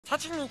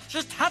touching me.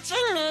 She's touching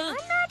me. I'm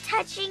not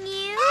touching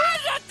you. Oh,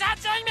 you're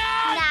touching me.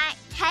 Not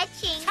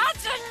touching.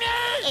 Touching me.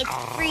 It's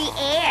free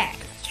air.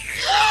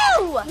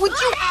 Ew! Would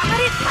you cut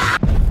it?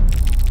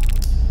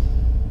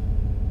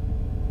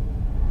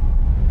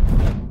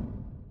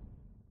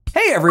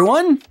 Hey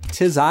everyone,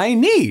 'tis I,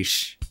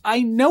 Niche.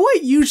 I know I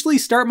usually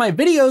start my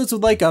videos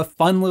with like a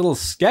fun little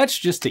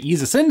sketch just to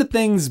ease us into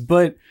things,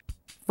 but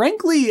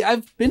frankly,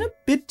 I've been a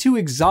bit too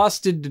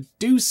exhausted to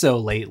do so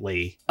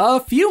lately. A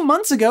few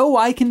months ago,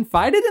 I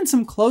confided in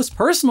some close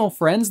personal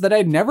friends that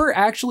I'd never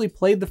actually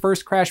played the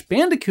first Crash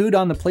Bandicoot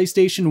on the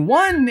PlayStation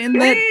 1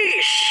 and that—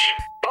 Niche!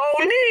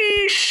 Oh,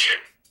 Niche!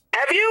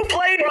 Have you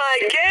played my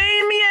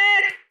game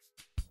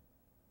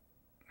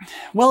yet?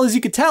 Well, as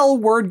you could tell,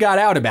 word got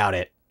out about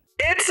it.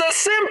 It's a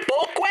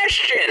simple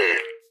question.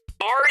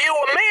 Are you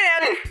a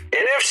man?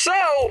 And if so,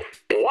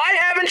 why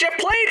haven't you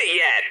played it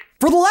yet?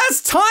 For the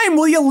last time,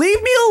 will you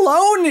leave me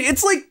alone?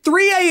 It's like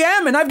 3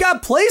 AM and I've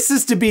got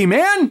places to be,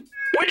 man.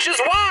 Which is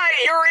why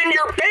you're in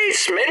your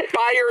basement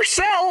by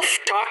yourself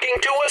talking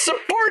to a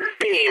support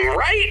beam,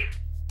 right?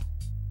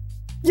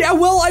 Yeah,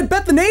 well, I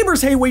bet the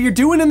neighbors hate what you're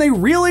doing and they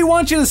really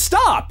want you to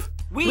stop.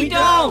 We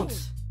don't.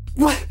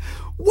 What?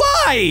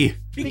 Why?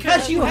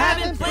 Because you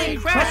haven't played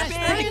Crash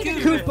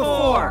Bandicoot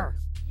before.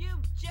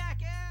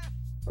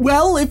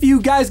 Well, if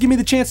you guys give me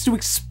the chance to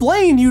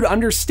explain, you'd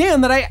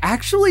understand that I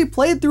actually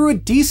played through a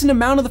decent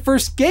amount of the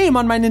first game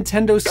on my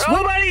Nintendo Switch.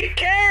 Nobody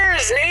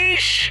cares,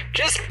 Niche.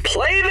 Just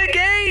play the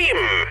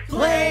game.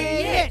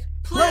 Play it.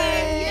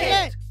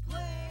 Play it.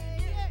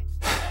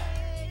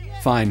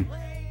 Fine.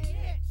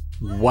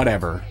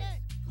 Whatever.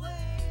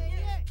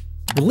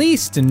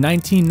 Released in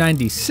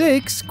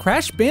 1996,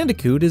 Crash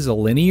Bandicoot is a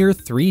linear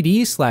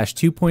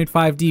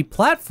 3D/2.5D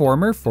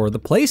platformer for the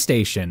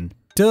PlayStation.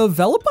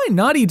 Developed by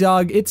Naughty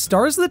Dog, it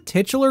stars the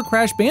titular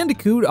Crash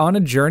Bandicoot on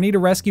a journey to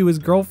rescue his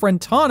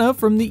girlfriend Tawna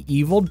from the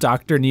evil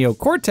Dr. Neo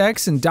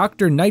Cortex and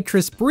Dr.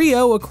 Nitrus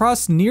Brio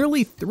across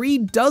nearly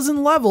 36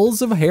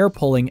 levels of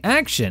hair-pulling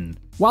action.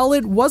 While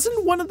it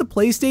wasn't one of the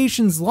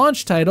PlayStation's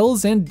launch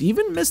titles and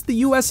even missed the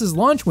US's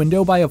launch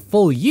window by a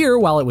full year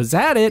while it was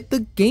at it,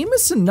 the game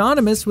is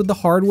synonymous with the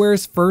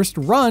hardware's first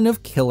run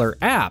of killer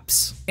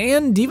apps.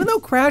 And even though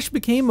Crash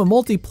became a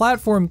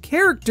multi-platform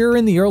character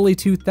in the early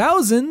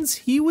 2000s,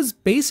 he was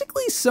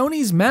basically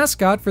Sony's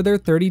mascot for their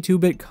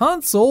 32-bit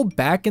console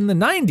back in the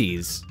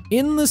 90s.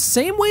 In the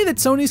same way that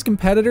Sony's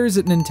competitors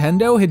at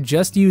Nintendo had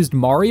just used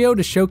Mario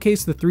to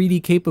showcase the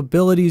 3D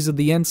capabilities of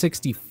the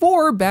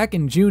N64 back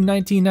in June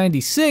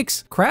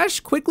 1996, Crash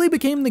quickly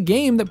became the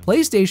game that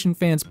PlayStation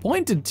fans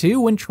pointed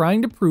to when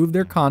trying to prove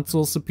their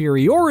console's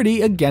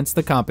superiority against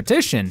the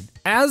competition.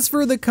 As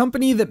for the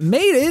company that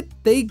made it,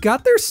 they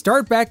got their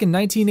start back in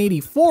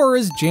 1984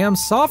 as Jam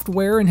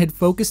Software and had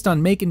focused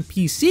on making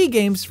PC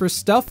games for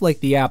stuff like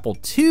the Apple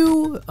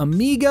II,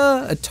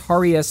 Amiga,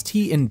 Atari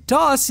ST, and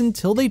DOS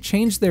until they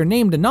changed their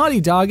name to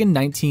Naughty Dog in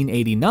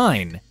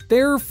 1989.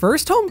 Their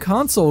first home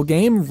console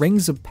game,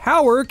 Rings of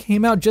Power,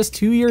 came out just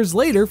 2 years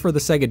later for the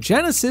Sega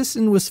Genesis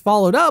and was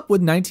followed up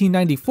with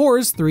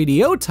 1994's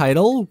 3DO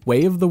title,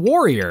 Way of the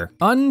Warrior.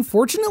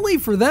 Unfortunately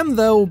for them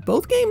though,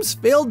 both games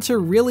failed to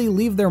really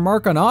leave their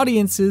mark on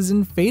audiences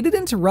and faded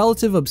into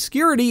relative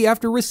obscurity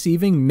after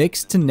receiving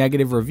mixed to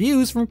negative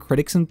reviews from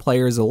critics and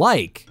players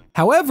alike.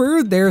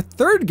 However, their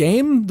third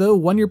game, the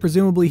one you're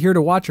presumably here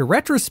to watch a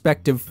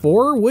retrospective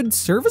for, would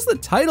serve as the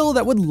title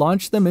that would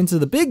launch them into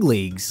the big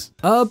leagues.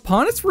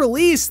 Upon its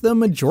release, the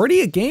majority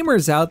of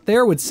gamers out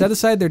there would set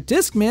aside their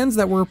Discmans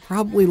that were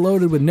probably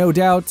loaded with No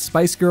Doubt,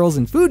 Spice Girls,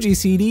 and Fuji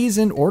CDs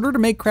in order to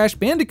make Crash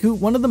Bandicoot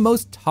one of the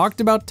most talked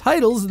about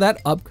titles of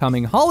that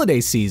upcoming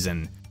holiday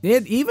season.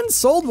 It even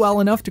sold well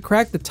enough to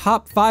crack the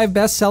top 5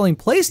 best-selling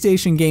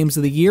PlayStation games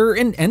of the year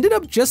and ended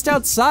up just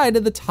outside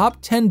of the top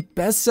 10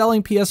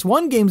 best-selling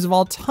PS1 games of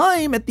all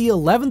time at the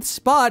 11th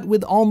spot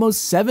with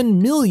almost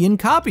 7 million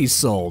copies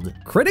sold.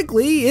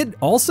 Critically, it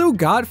also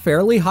got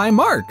fairly high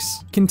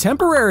marks.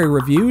 Contemporary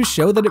reviews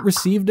show that it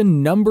received a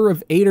number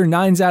of 8 or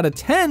 9s out of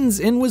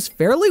 10s and was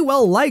fairly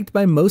well liked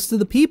by most of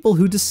the people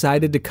who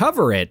decided to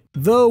cover it.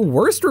 The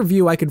worst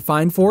review I could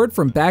find for it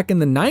from back in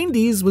the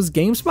 90s was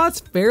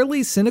GameSpot's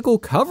fairly cynical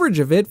coverage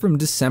of it from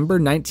December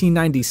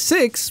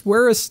 1996,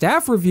 where a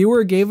staff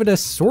reviewer gave it a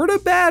sorta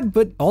bad,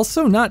 but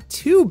also not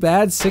too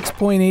bad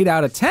 6.8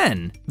 out of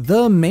 10.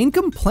 The main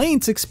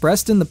complaints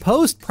expressed in the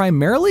post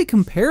primarily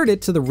compared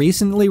it to the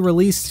recently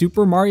released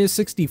Super Mario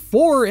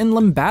 64 and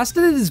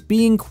lambasted it as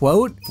being,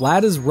 quote,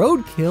 flat as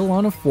roadkill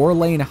on a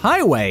 4-lane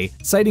highway,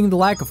 citing the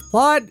lack of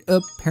plot,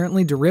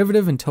 apparently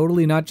derivative and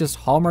totally not just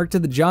hallmark to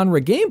the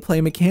genre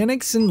gameplay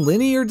mechanics, and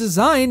linear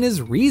design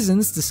as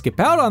reasons to skip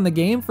out on the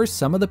game for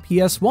some of the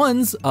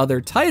PS1's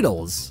other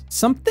titles.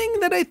 Something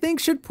that I think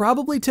should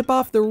probably tip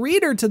off the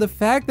reader to the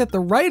fact that the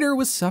writer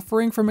was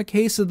suffering from a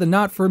case of the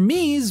not for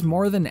me's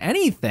more than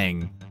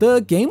anything. The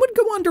game would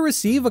go on to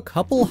receive a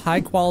couple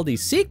high-quality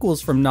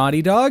sequels from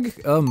Naughty Dog,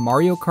 a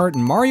Mario Kart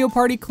and Mario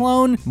Party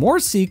clone,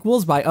 more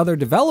sequels by other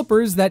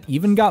developers that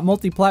even got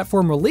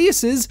multi-platform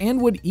releases,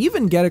 and would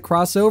even get a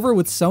crossover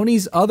with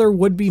Sony's other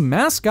would-be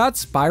mascot,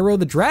 Spyro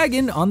the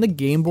Dragon, on the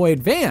Game Boy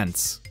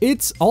Advance.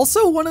 It's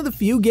also one of the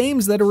few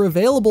games that are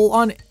available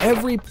on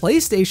every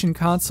PlayStation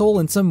console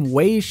in some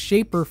way,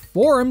 shape, or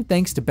form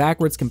thanks to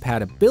backwards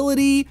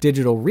compatibility,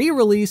 digital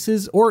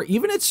re-releases, or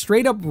even its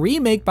straight-up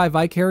remake by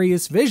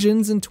Vicarious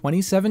Visions in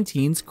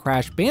 2017's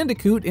Crash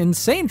Bandicoot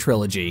n.sane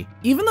trilogy.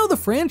 Even though the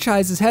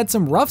franchise has had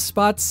some rough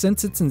spots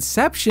since its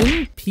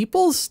inception,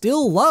 people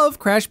still love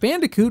Crash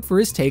Bandicoot for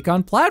his take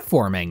on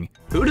platforming.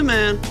 Who the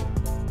man?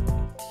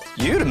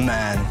 You the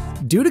man.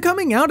 Due to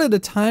coming out at a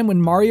time when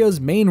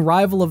Mario's main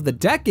rival of the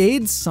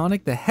decade,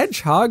 Sonic the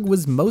Hedgehog,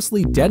 was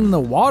mostly dead in the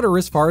water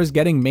as far as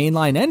getting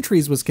mainline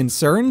entries was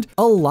concerned,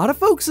 a lot of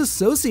folks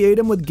associate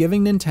him with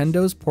giving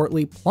Nintendo's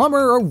portly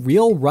plumber a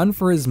real run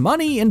for his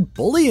money and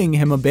bullying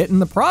him a bit in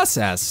the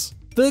process.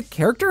 The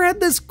character had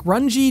this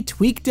grungy,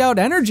 tweaked out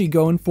energy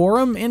going for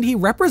him, and he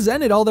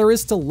represented all there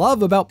is to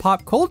love about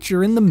pop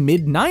culture in the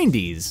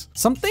mid-90s.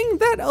 Something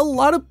that a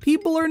lot of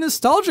people are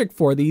nostalgic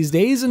for these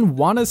days and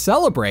want to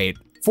celebrate.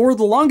 For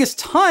the longest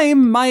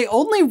time, my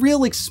only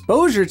real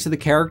exposure to the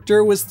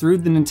character was through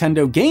the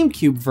Nintendo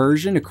GameCube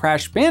version of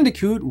Crash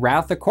Bandicoot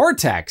Wrath of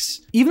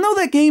Cortex. Even though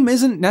that game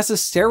isn't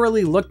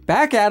necessarily looked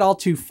back at all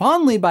too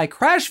fondly by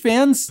Crash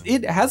fans,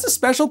 it has a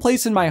special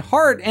place in my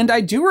heart, and I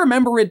do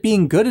remember it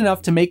being good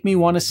enough to make me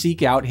want to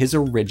seek out his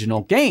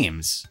original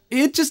games.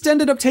 It just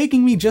ended up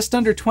taking me just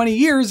under 20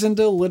 years and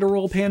a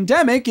literal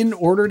pandemic in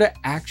order to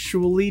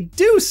actually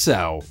do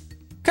so.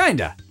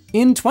 Kinda.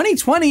 In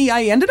 2020,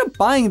 I ended up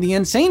buying the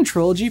n.sane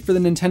trilogy for the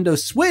Nintendo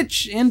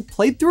Switch and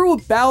played through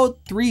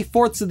about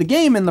 3/4 of the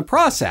game in the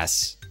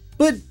process.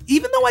 But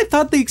even though I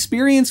thought the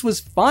experience was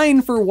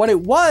fine for what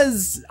it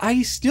was,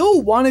 I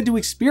still wanted to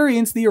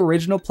experience the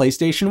original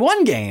PlayStation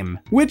 1 game,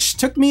 which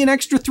took me an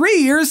extra 3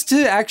 years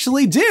to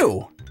actually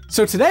do.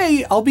 So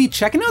today, I'll be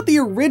checking out the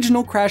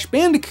original Crash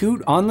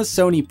Bandicoot on the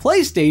Sony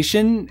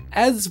PlayStation,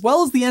 as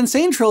well as the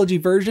n.sane trilogy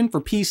version for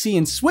PC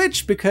and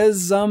Switch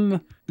because,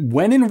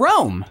 when in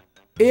Rome.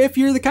 If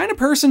you're the kind of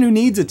person who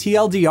needs a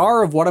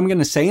TLDR of what I'm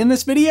gonna say in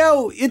this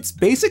video, it's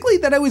basically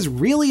that I was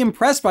really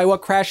impressed by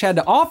what Crash had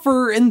to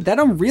offer and that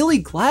I'm really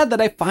glad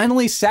that I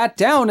finally sat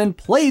down and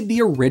played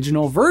the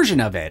original version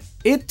of it.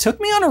 It took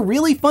me on a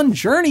really fun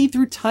journey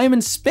through time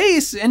and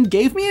space and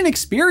gave me an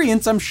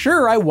experience I'm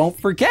sure I won't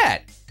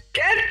forget.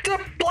 Get to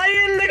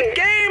playing the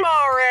game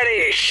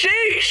already,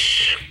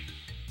 sheesh!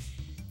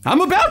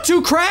 I'm about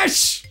to,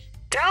 Crash!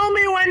 Tell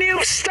me when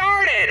you've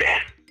started!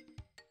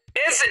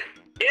 Is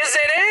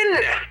it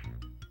in?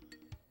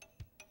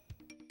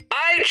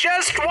 I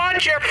just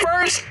want your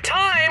first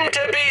time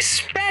to be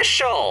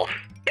special.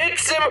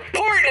 It's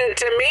important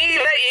to me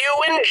that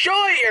you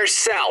enjoy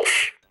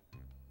yourself.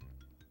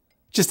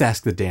 Just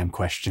ask the damn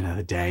question of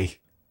the day.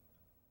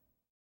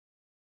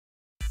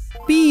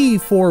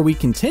 Before we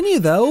continue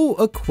though,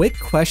 a quick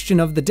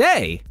question of the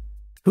day.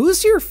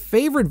 Who's your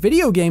favorite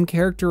video game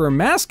character or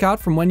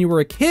mascot from when you were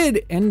a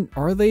kid, and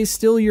are they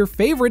still your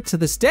favorite to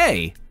this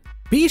day?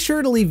 Be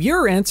sure to leave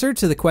your answer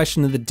to the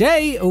question of the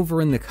day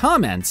over in the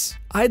comments.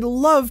 I'd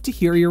love to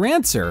hear your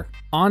answer.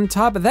 On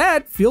top of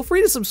that, feel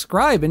free to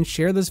subscribe and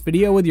share this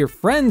video with your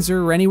friends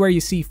or anywhere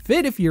you see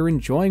fit if you're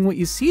enjoying what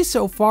you see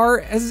so far,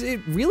 as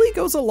it really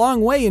goes a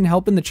long way in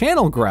helping the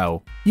channel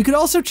grow. You could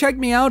also check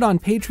me out on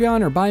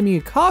Patreon or buy me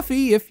a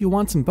coffee if you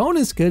want some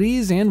bonus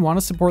goodies and want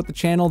to support the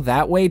channel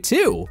that way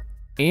too.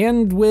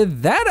 And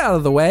with that out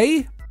of the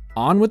way,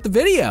 on with the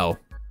video.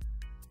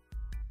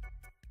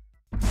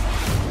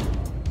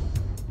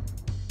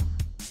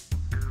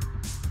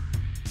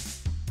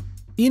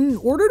 In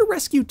order to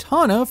rescue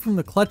Tawna from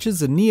the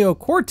clutches of Neo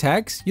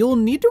Cortex, you'll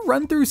need to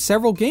run through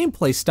several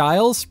gameplay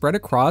styles spread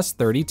across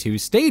 32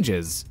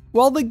 stages.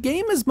 While the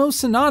game is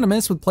most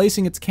synonymous with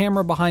placing its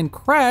camera behind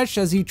Crash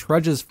as he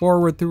trudges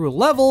forward through a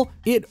level,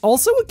 it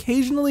also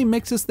occasionally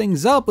mixes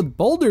things up with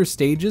bolder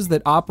stages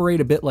that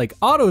operate a bit like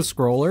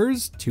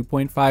auto-scrollers,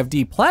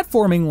 2.5D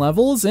platforming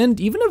levels, and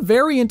even a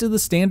variant of the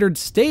standard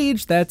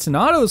stage that's an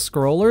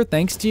auto-scroller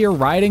thanks to your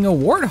riding a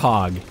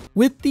warthog.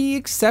 With the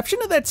exception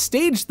of that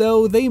stage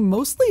though, they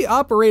mostly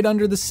operate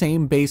under the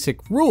same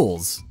basic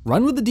rules.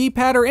 Run with the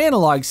D-pad or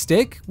analog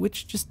stick,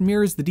 which just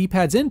mirrors the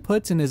D-pad's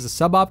inputs and is a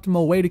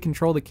suboptimal way to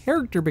control the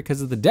character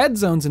because of the dead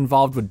zones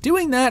involved with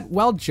doing that,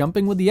 while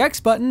jumping with the X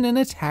button and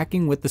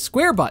attacking with the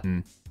square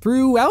button.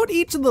 Throughout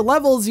each of the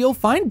levels, you'll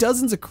find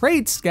dozens of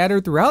crates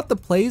scattered throughout the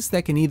place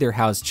that can either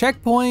house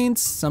checkpoints,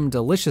 some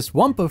delicious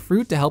Wumpa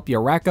fruit to help you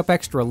rack up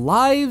extra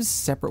lives,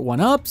 separate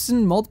one-ups,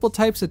 and multiple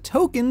types of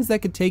tokens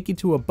that could take you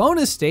to a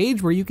bonus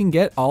stage where you can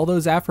get all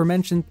those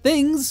aforementioned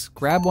things,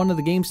 grab one of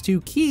the game's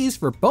 2 keys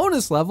for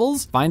bonus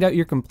levels, find out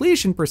your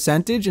completion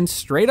percentage, and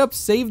straight up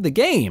save the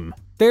game.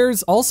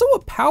 There's also a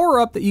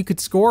power-up that you could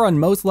score on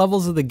most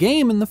levels of the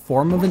game in the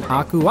form of an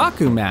Aku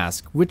Aku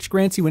mask, which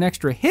grants you an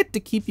extra hit to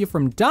keep you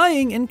from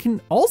dying and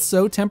can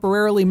also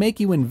temporarily make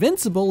you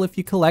invincible if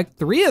you collect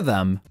 3 of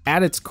them.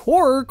 At its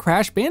core,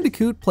 Crash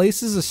Bandicoot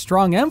places a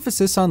strong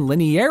emphasis on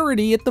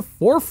linearity at the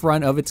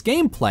forefront of its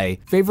gameplay,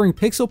 favoring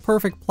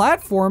pixel-perfect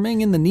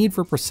platforming and the need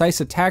for precise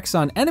attacks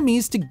on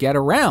enemies to get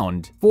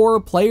around. For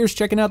players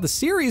checking out the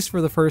series for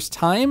the first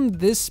time,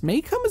 this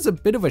may come as a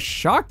bit of a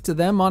shock to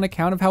them on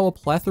account of how a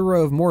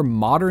plethora of more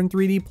modern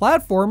 3D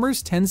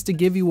platformers tends to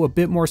give you a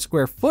bit more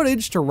square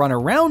footage to run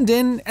around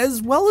in,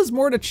 as well as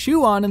more to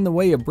chew on in the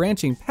way of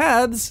branching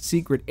paths,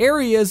 secret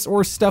areas,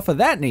 or stuff of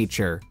that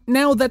nature.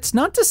 Now, that's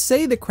not to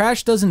say that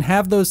Crash doesn't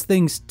have those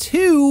things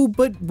too,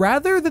 but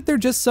rather that they're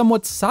just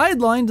somewhat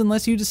sidelined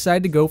unless you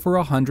decide to go for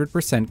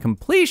 100%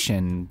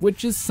 completion,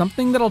 which is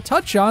something that I'll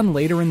touch on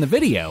later in the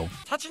video.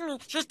 Touching me.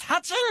 She's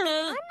touching me.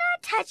 I'm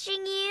not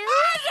touching you.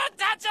 You're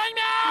touching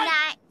me.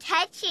 Not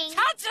touching.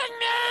 Touching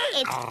me.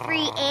 It's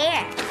free air.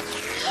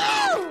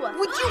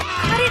 Would you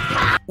cut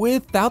it?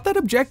 Without that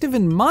objective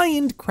in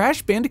mind,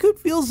 Crash Bandicoot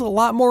feels a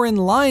lot more in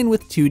line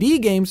with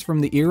 2D games from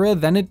the era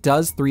than it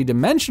does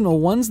 3-dimensional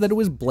ones that it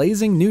was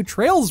blazing new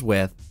trails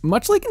with.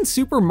 Much like in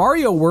Super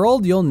Mario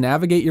World, you'll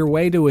navigate your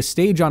way to a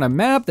stage on a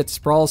map that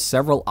sprawls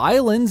several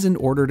islands in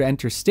order to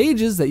enter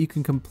stages that you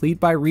can complete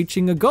by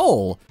reaching a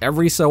goal.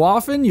 Every so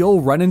often,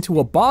 you'll run into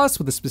a boss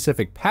with a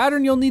specific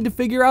pattern you'll need to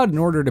figure out in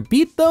order to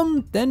beat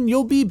them, then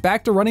you'll be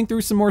back to running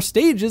through some more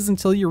stages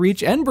until you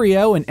reach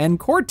Brio and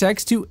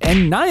Cortex to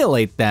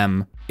annihilate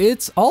them.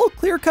 It's all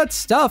clear-cut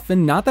stuff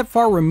and not that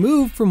far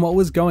removed from what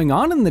was going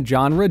on in the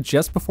genre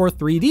just before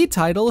 3D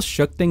titles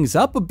shook things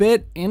up a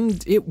bit,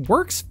 and it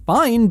works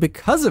fine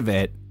because of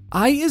it.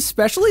 I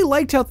especially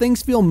liked how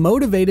things feel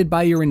motivated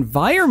by your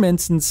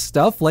environments and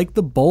stuff, like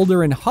the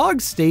boulder and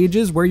hog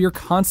stages where you're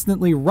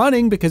constantly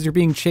running because you're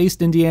being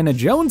chased Indiana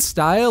Jones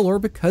style or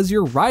because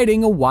you're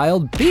riding a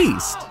wild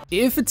beast.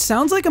 If it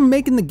sounds like I'm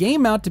making the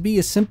game out to be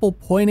a simple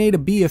point A to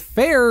B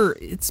affair,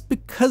 it's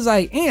because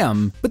I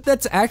am, but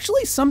that's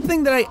actually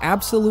something that I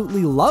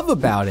absolutely love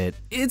about it.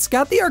 It's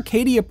got the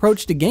arcadey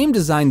approach to game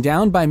design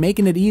down by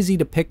making it easy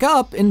to pick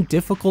up and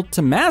difficult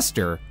to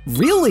master.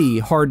 Really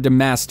hard to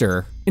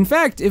master. In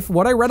fact, if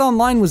what I read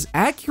online was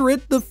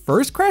accurate, the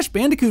first Crash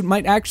Bandicoot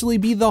might actually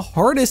be the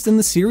hardest in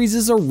the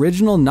series'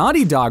 original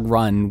Naughty Dog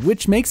run,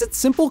 which makes its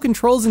simple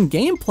controls and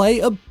gameplay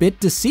a bit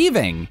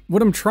deceiving.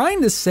 What I'm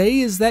trying to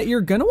say is that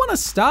you're gonna wanna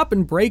stop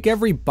and break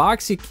every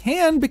box you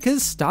can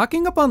because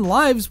stocking up on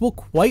lives will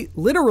quite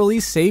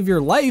literally save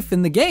your life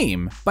in the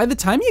game. By the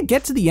time you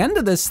get to the end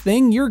of this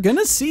thing, you're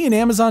gonna see an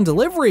Amazon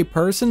delivery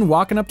person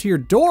walking up to your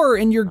door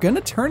and you're gonna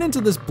turn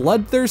into this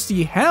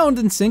bloodthirsty hound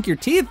and sink your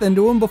teeth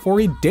into him before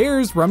he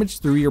dares rummage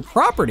through your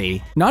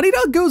property. Naughty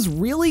Dog goes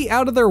really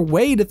out of their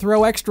way to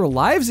throw extra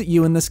lives at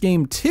you in this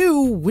game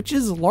too, which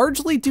is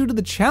largely due to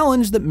the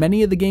challenge that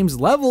many of the game's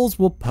levels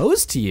will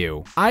pose to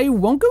you. I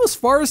won't go as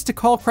far as to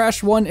call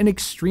Crash 1 an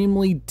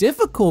extremely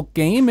difficult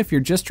game if you're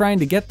just trying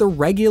to get the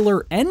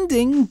regular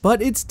ending, but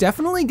it's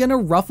definitely gonna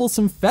ruffle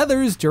some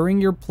feathers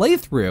during your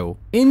playthrough.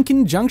 In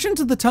conjunction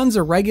to the tons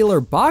of regular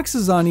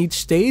boxes on each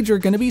stage are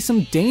gonna be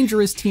some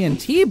dangerous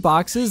TNT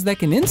boxes that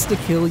can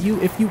insta-kill you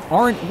if you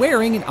aren't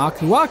wearing an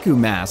Aku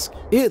Aku mask.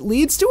 It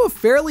leads to a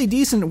fairly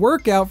decent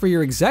workout for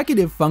your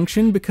executive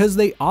function because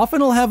they often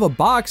will have a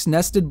box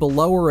nested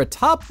below or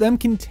atop them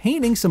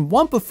containing some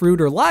Wumpa fruit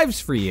or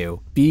lives for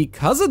you.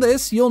 Because of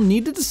this, you'll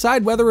need to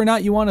decide whether or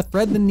not you want to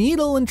thread the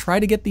needle and try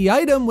to get the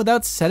item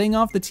without setting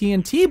off the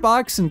TNT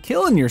box and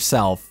killing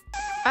yourself.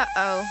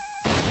 Uh-oh.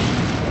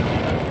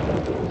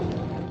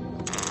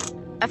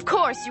 Of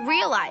course, you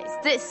realize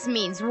this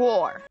means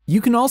war.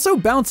 You can also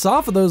bounce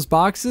off of those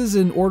boxes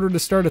in order to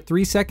start a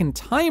 3-second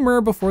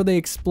timer before they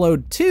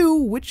explode too,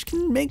 which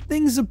can make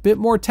things a bit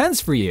more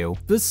tense for you.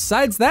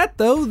 Besides that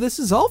though, this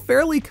is all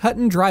fairly cut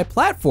and dry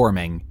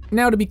platforming.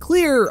 Now to be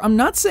clear, I'm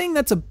not saying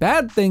that's a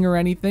bad thing or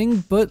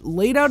anything, but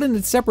laid out in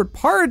its separate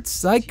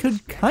parts, I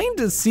could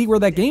kinda see where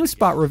that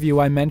GameSpot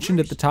review I mentioned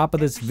at the top of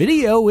this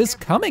video is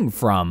coming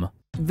from.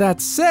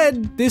 That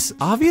said, this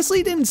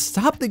obviously didn't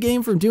stop the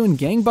game from doing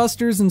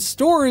gangbusters in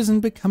stores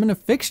and becoming a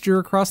fixture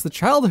across the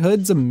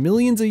childhoods of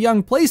millions of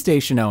young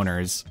PlayStation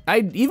owners.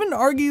 I'd even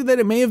argue that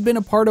it may have been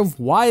a part of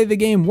why the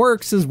game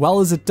works as well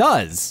as it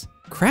does.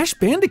 Crash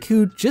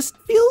Bandicoot just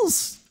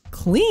feels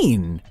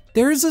clean.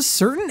 There's a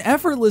certain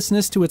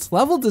effortlessness to its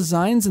level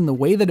designs and the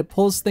way that it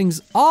pulls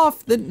things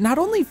off that not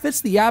only fits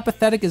the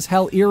apathetic as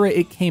hell era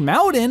it came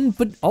out in,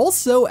 but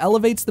also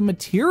elevates the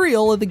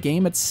material of the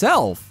game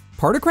itself.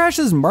 Part of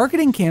Crash's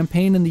marketing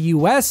campaign in the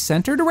US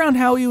centered around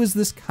how he was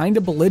this kind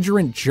of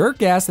belligerent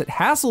jerk-ass that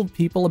hassled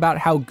people about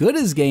how good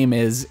his game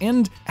is,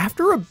 and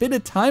after a bit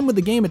of time with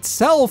the game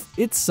itself,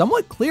 it's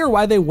somewhat clear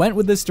why they went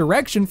with this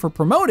direction for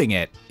promoting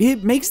it.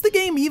 It makes the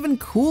game even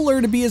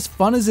cooler to be as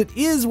fun as it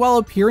is while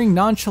appearing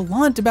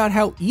nonchalant about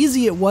how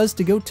easy it was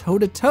to go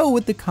toe-to-toe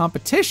with the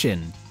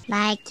competition.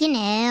 Like, you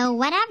know,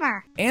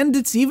 whatever. And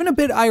it's even a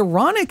bit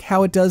ironic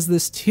how it does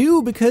this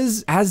too,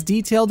 because as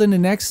detailed in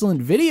an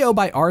excellent video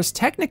by Ars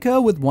Technica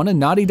with one of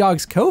Naughty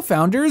Dog's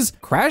co-founders,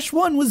 Crash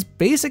 1 was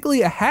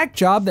basically a hack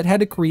job that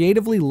had to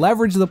creatively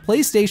leverage the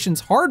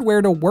PlayStation's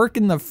hardware to work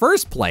in the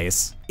first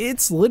place.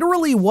 It's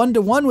literally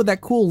one-to-one with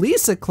that cool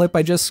Lisa clip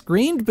I just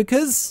screened,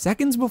 because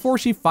seconds before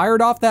she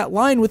fired off that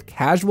line with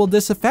casual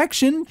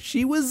disaffection,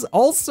 she was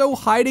also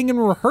hiding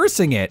and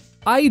rehearsing it.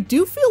 I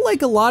do feel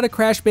like a lot of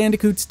Crash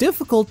Bandicoot's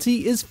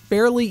difficulty is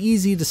fairly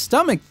easy to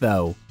stomach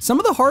though. Some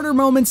of the harder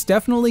moments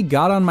definitely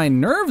got on my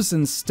nerves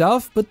and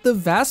stuff, but the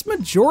vast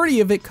majority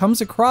of it comes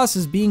across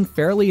as being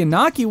fairly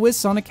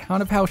innocuous on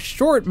account of how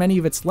short many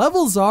of its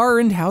levels are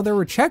and how there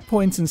were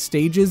checkpoints and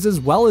stages as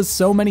well as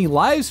so many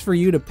lives for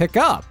you to pick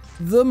up.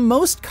 The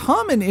most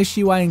common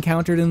issue I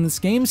encountered in this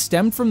game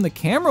stemmed from the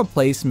camera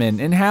placement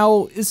and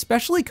how,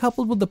 especially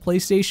coupled with the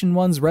PlayStation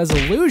 1's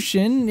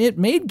resolution, it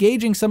made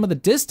gauging some of the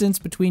distance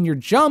between your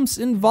jumps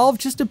involve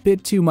just a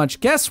bit too much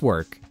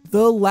guesswork.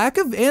 The lack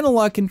of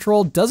analog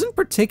control doesn't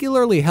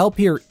particularly help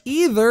here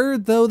either,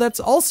 though that's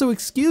also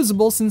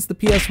excusable since the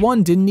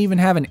PS1 didn't even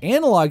have an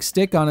analog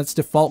stick on its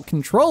default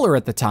controller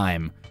at the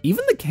time.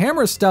 Even the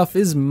camera stuff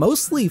is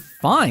mostly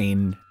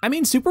fine. I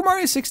mean, Super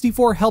Mario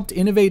 64 helped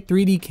innovate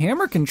 3D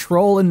camera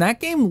control, and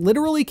that game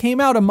literally came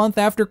out a month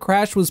after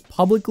Crash was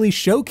publicly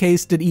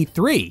showcased at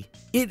E3.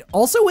 It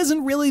also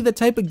isn't really the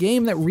type of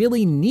game that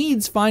really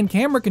needs fine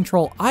camera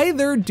control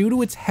either, due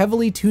to its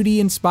heavily 2D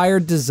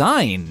inspired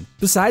design.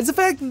 Besides the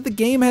fact that the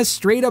game has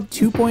straight up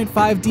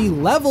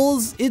 2.5D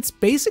levels, it's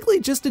basically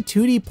just a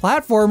 2D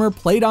platformer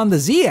played on the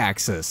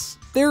Z-axis.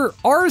 There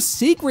are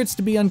secrets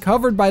to be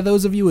uncovered by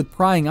those of you with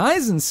prying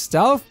eyes and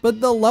stuff,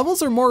 but the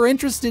levels are more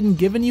interested in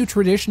giving you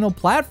traditional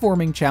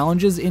platforming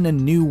challenges in a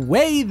new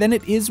way than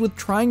it is with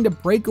trying to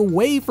break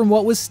away from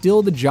what was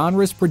still the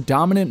genre's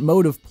predominant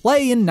mode of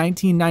play in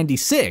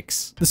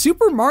 1996. The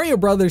Super Mario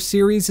Bros.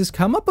 Series has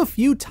come up a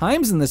few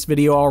times in this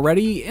video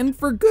already, and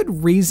for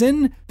good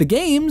reason. The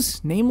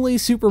games, namely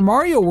Super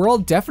Mario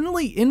World,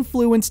 definitely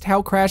influenced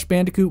how Crash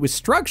Bandicoot was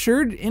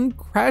structured, and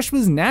Crash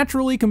was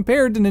naturally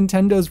compared to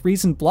Nintendo's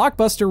recent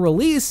blockbuster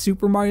release,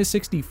 Super Mario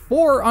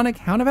 64, on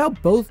account of how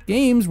both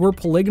games were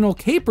polygonal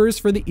capers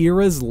for the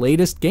era's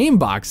latest game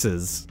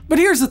boxes. But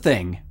here's the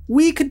thing.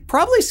 We could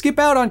probably skip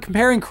out on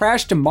comparing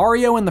Crash to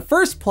Mario in the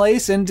first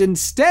place and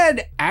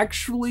instead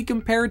actually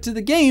compare it to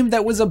the game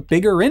that was a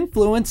bigger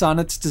influence on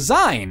its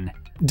design,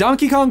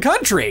 Donkey Kong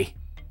Country.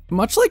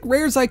 Much like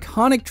Rare's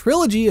iconic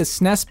trilogy of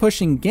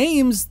SNES-pushing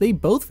games, they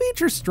both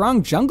feature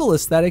strong jungle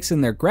aesthetics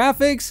in their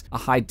graphics, a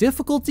high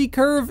difficulty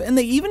curve, and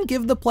they even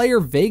give the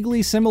player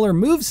vaguely similar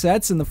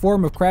movesets in the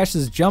form of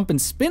Crash's jump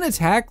and spin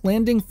attack,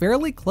 landing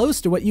fairly close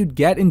to what you'd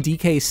get in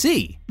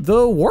DKC.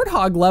 The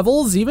Warthog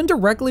levels even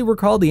directly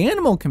recall the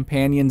animal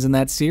companions in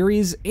that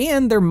series,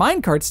 and their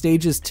minecart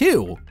stages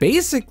too.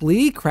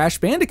 Basically, Crash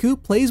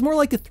Bandicoot plays more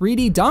like a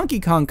 3D Donkey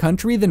Kong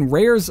Country than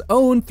Rare's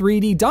own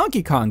 3D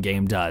Donkey Kong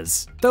game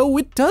does. Though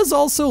it does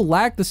also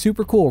lack the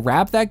super cool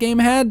rap that game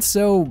had,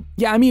 so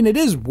yeah, I mean, it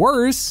is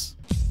worse.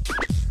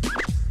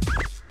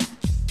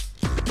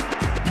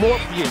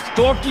 Morpheus,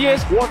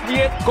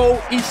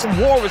 go eat some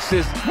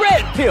walruses.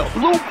 Red pill,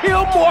 blue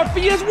pill,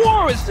 Morpheus,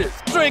 walruses.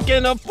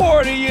 Drinking a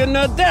 40 in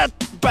a death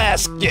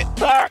basket.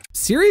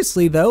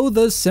 Seriously though,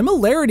 the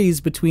similarities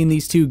between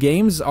these two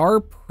games are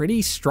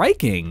pretty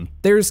striking.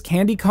 There's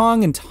Candy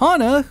Kong and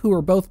Tawna, who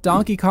are both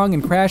Donkey Kong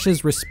and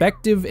Crash's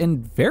respective and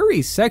very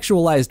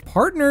sexualized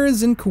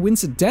partners, and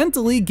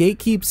coincidentally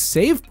gatekeep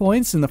save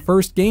points in the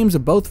first games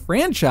of both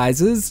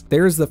franchises.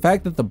 There's the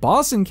fact that the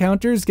boss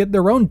encounters get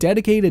their own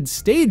dedicated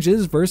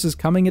stages versus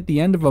coming at the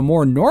end of a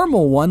more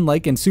normal one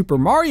like in Super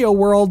Mario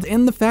World,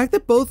 and the fact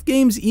that both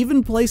games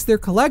even place their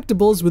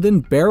collectibles within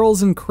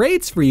barrels and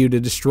crates for you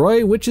to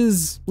destroy, which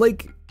is,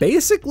 like,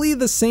 basically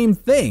the same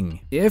thing.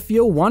 If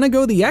you'll want to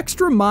go the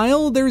extra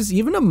mile, there's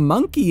even a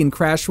monkey in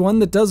Crash 1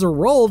 that does a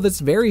role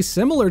that's very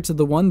similar to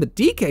the one that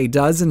DK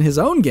does in his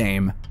own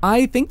game.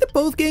 I think that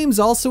both games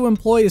also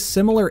employ a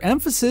similar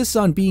emphasis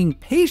on being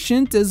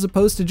patient as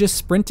opposed to just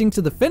sprinting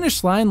to the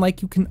finish line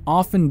like you can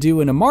often do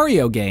in a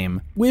Mario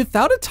game.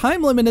 Without a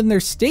time limit in their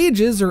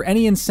stages or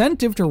any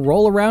incentive to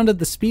roll around at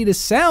the speed of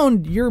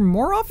sound, you're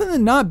more often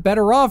than not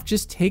better off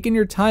just taking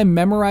your time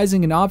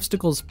memorizing an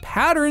obstacle's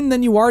pattern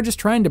than you are just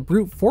trying to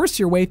brute force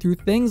your way through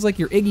things like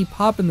your Iggy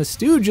Pop and the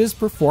Stooges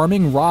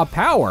performing raw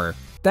power.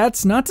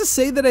 That's not to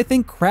say that I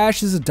think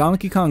Crash is a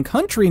Donkey Kong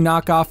Country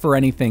knockoff or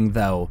anything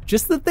though,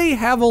 just that they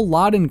have a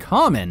lot in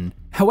common.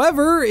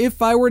 However,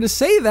 if I were to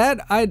say that,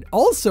 I'd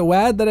also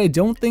add that I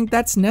don't think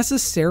that's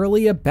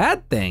necessarily a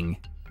bad thing.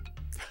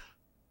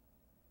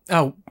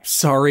 Oh,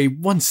 sorry,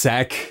 one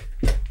sec.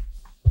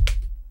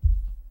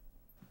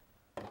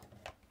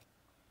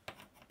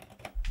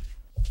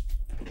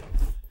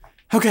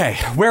 Okay,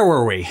 where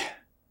were we?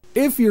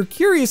 If you're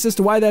curious as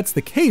to why that's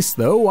the case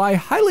though, I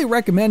highly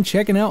recommend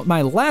checking out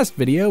my last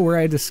video where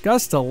I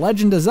discussed a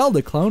Legend of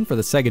Zelda clone for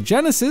the Sega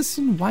Genesis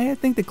and why I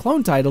think the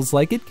clone titles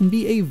like it can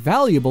be a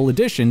valuable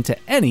addition to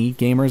any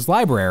gamer's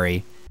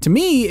library. To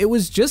me, it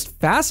was just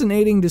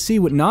fascinating to see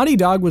what Naughty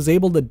Dog was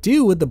able to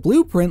do with the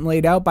blueprint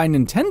laid out by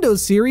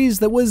Nintendo's series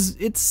that was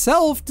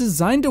itself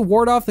designed to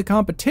ward off the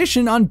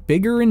competition on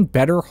bigger and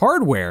better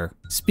hardware.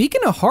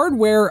 Speaking of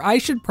hardware, I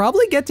should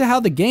probably get to how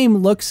the game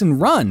looks and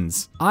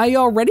runs. I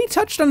already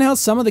touched on how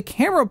some of the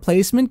camera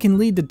placement can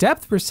lead to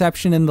depth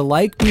perception and the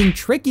like being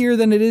trickier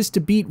than it is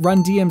to beat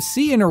Run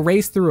DMC in a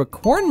race through a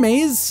corn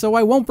maze, so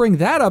I won't bring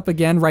that up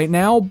again right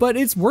now, but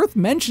it's worth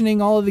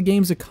mentioning all of the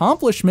game's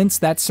accomplishments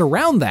that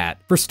surround that.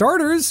 For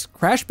starters,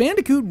 Crash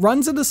Bandicoot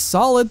runs at a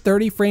solid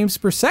 30 frames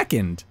per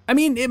second. I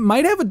mean, it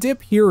might have a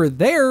dip here or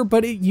there,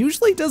 but it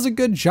usually does a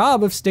good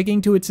job of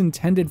sticking to its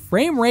intended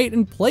frame rate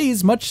and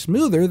plays much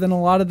smoother than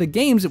a lot of the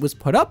games it was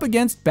put up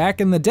against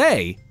back in the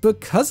day.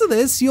 Because of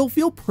this, you'll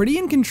feel pretty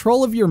in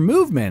control of your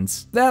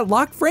movements. That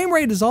locked frame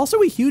rate is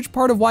also a huge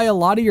part of why a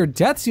lot of your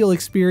deaths you'll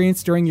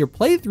experience during your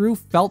playthrough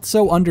felt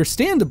so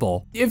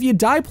understandable. If you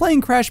die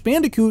playing Crash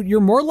Bandicoot, you're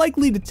more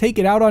likely to take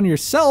it out on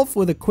yourself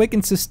with a quick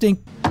and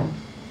succinct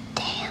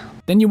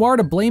than you are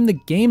to blame the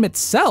game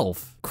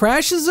itself.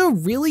 Crash is a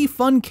really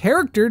fun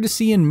character to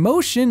see in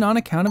motion on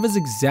account of his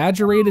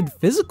exaggerated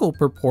physical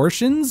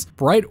proportions,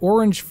 bright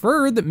orange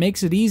fur that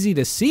makes it easy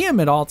to see him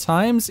at all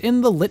times,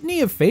 and the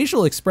litany of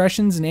facial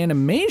expressions and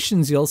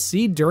animations you'll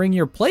see during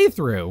your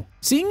playthrough.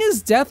 Seeing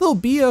as death will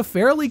be a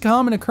fairly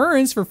common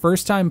occurrence for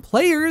first-time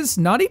players,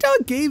 Naughty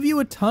Dog gave you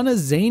a ton of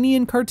zany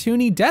and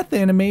cartoony death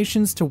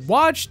animations to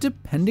watch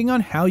depending on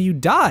how you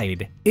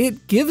died.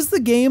 It gives the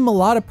game a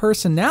lot of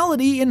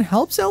personality and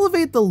helps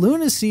elevate the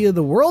lunacy of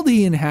the world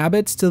he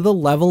inhabits to the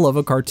level of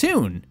a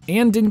cartoon.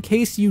 And in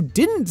case you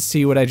didn't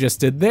see what I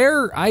just did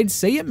there, I'd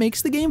say it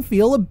makes the game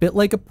feel a bit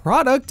like a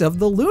product of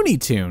the Looney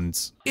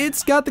Tunes.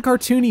 It's got the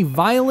cartoony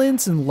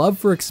violence and love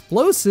for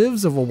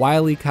explosives of a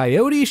Wile E.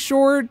 Coyote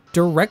short,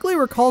 directly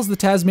recalls the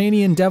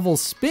Tasmanian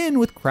Devil's spin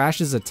with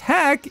Crash's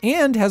attack,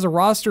 and has a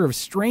roster of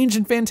strange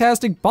and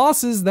fantastic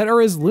bosses that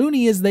are as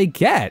loony as they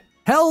get.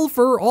 Hell,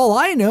 for all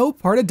I know,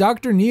 part of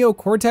Dr. Neo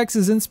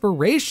Cortex's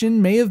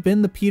inspiration may have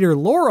been the Peter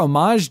Lorre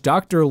homage,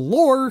 Dr.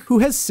 Lorre, who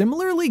has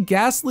similarly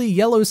ghastly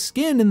yellow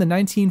skin in the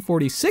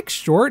 1946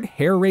 short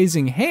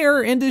Hair-Raising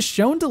Hair and is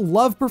shown to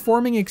love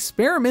performing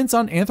experiments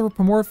on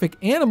anthropomorphic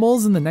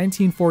animals in the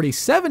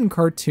 1947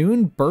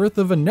 cartoon Birth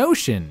of a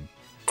Notion.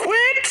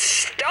 Quit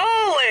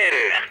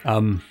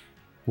stalling!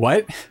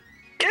 What?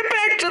 Get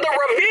back to the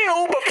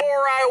review before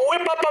I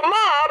whip up a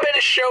mob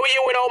and show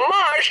you an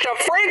homage to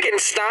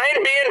Frankenstein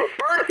being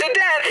burnt to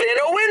death in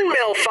a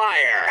windmill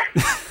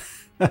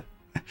fire.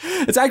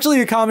 It's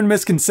actually a common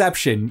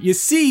misconception. You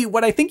see,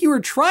 what I think you were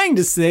trying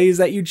to say is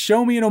that you'd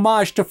show me an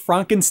homage to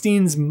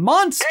Frankenstein's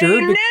monster. Hey,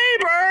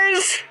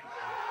 neighbors!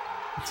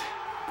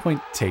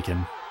 Point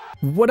taken.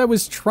 What I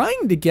was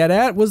trying to get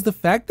at was the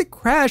fact that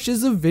Crash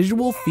is a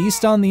visual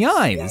feast on the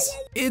eyes.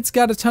 It's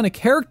got a ton of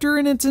character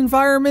in its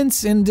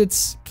environments and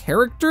its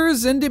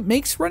characters, and it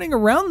makes running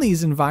around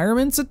these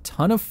environments a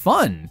ton of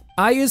fun.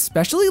 I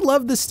especially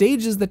love the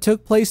stages that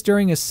took place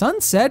during a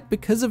sunset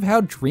because of how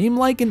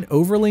dreamlike and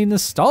overly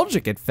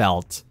nostalgic it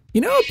felt. You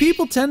know how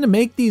people tend to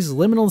make these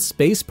liminal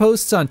space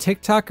posts on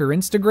TikTok or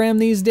Instagram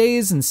these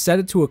days and set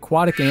it to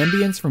aquatic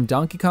ambience from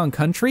Donkey Kong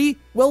Country?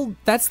 Well,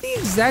 that's the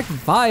exact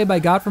vibe I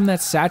got from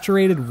that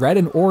saturated red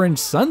and orange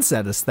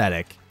sunset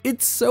aesthetic.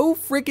 It's so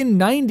freaking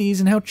 90s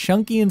in how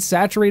chunky and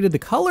saturated the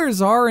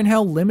colors are and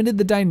how limited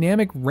the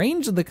dynamic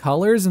range of the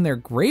colors and their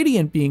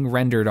gradient being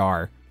rendered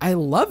are. I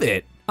love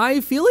it. I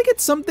feel like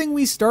it's something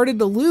we started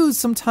to lose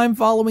sometime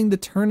following the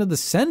turn of the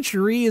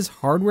century as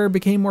hardware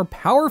became more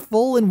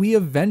powerful and we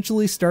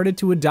eventually started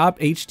to adopt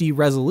HD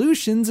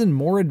resolutions and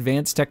more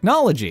advanced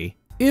technology.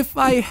 If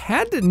I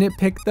had to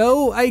nitpick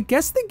though, I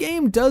guess the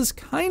game does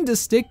kinda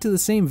stick to the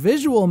same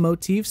visual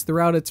motifs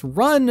throughout its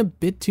run a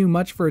bit too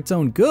much for its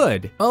own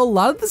good. A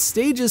lot of the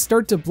stages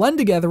start to blend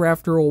together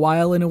after a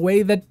while in a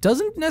way that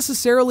doesn't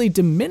necessarily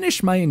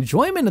diminish my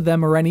enjoyment of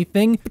them or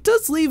anything, but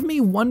does leave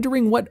me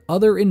wondering what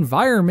other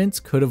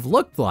environments could have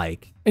looked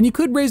like. And you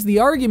could raise the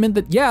argument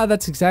that yeah,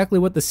 that's exactly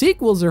what the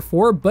sequels are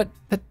for, but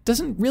that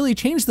doesn't really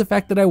change the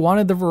fact that I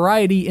wanted the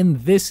variety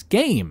in this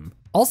game.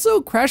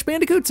 Also, Crash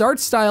Bandicoot's art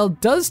style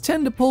does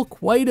tend to pull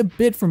quite a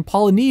bit from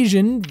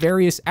Polynesian,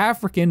 various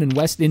African, and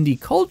West Indian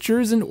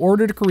cultures in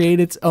order to create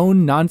its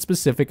own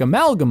non-specific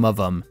amalgam of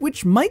them,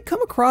 which might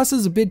come across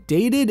as a bit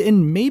dated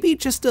and maybe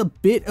just a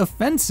bit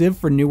offensive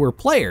for newer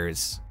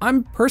players.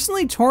 I'm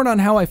personally torn on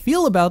how I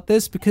feel about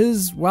this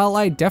because while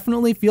I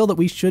definitely feel that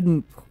we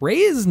shouldn't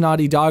praise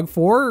Naughty Dog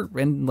for,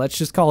 and let's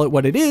just call it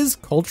what it is,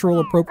 cultural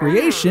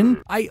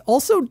appropriation, I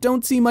also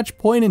don't see much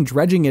point in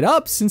dredging it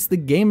up since the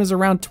game is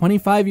around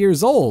 25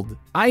 years old.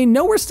 I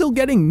know we're still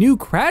getting new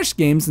Crash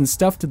games and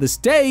stuff to this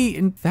day.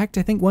 In fact,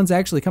 I think one's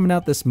actually coming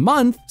out this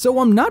month, so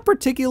I'm not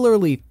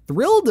particularly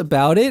thrilled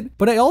about it,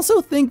 but I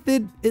also think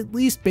that, at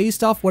least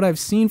based off what I've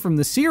seen from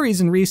the series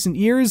in recent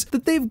years,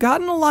 that they've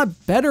gotten a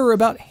lot better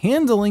about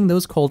handling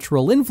those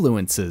cultural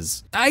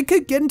influences. I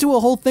could get into a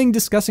whole thing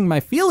discussing my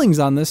feelings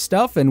on this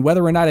stuff and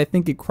whether or not I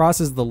think it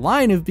crosses the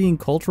line of being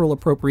cultural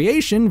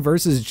appropriation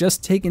versus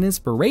just taking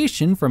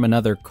inspiration from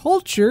another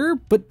culture,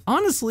 but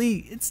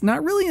honestly, it's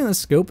not really in the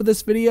scope of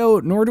this video,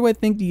 nor do I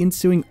think the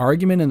ensuing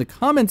argument in the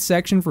comments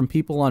section from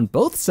people on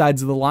both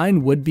sides of the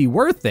line would be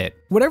worth it.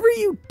 Whatever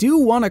you do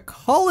want to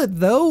call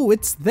it though,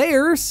 it's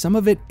there, some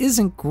of it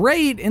isn't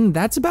great, and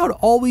that's about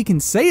all we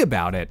can say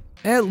about it.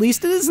 At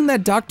least it isn't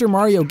that Dr.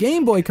 Mario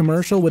Game Boy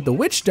commercial with the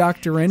witch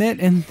doctor in it,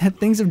 and that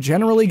things have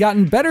generally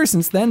gotten better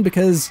since then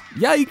because,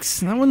 yikes,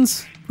 that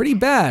one's pretty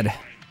bad,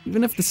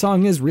 even if the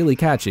song is really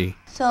catchy.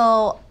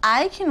 So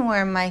I can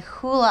wear my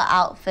hula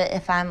outfit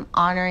if I'm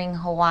honoring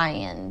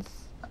Hawaiians.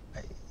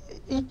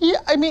 Yeah,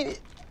 I mean,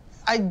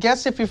 I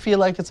guess if you feel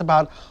like it's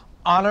about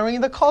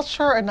honoring the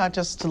culture and not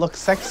just to look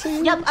sexy.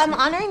 Yep, I'm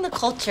honoring the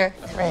culture.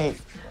 Great.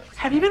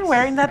 Have you been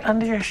wearing that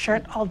under your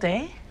shirt all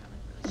day?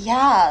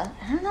 Yeah,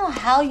 I don't know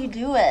how you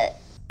do it.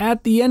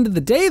 At the end of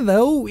the day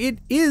though, it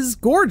is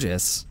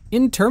gorgeous.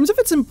 In terms of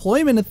its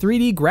employment of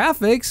 3D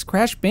graphics,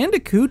 Crash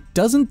Bandicoot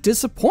doesn't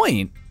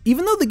disappoint.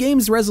 Even though the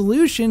game's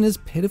resolution is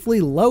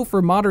pitifully low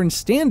for modern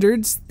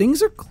standards,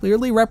 things are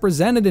clearly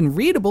represented and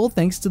readable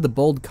thanks to the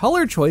bold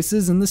color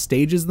choices in the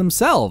stages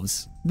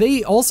themselves.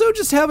 They also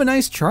just have a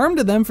nice charm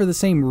to them for the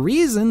same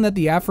reason that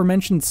the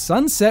aforementioned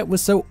Sunset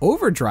was so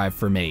overdrive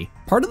for me.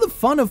 Part of the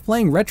fun of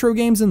playing retro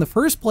games in the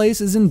first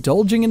place is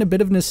indulging in a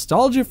bit of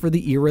nostalgia for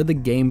the era the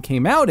game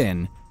came out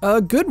in. A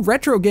good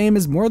retro game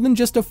is more than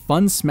just a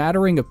fun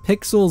smattering of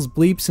pixels,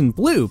 bleeps, and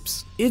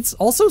bloops. It's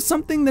also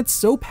something that's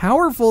so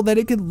powerful that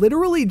it could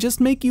literally just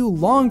make you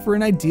long for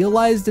an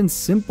idealized and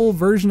simple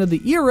version of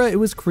the era it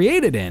was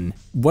created in.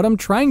 What I'm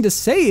trying to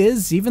say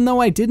is, even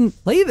though I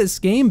didn't play this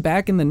game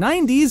back in the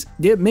 90s,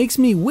 it makes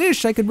me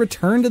wish I could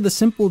return to the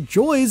simple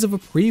joys of a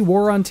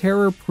pre-War on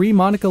Terror,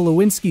 pre-Monica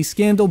Lewinsky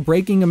scandal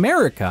breaking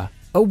America.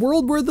 A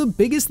world where the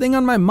biggest thing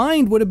on my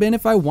mind would have been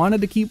if I wanted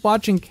to keep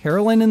watching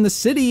Carolyn in the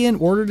City in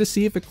order to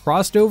see if it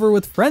crossed over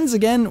with Friends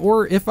again,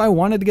 or if I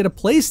wanted to get a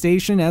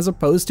PlayStation as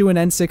opposed to an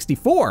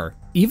N64.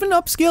 Even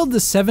upscaled to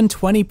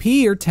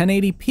 720p or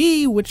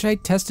 1080p, which I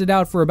tested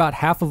out for about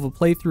half of a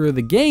playthrough of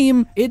the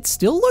game, it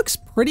still looks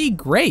pretty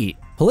great.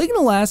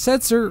 Polygonal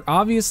assets are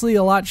obviously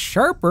a lot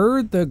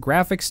sharper, the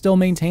graphics still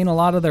maintain a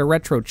lot of their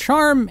retro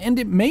charm, and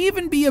it may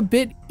even be a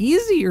bit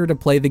easier to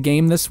play the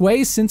game this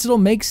way since it'll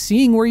make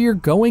seeing where you're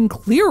going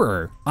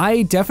clearer.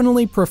 I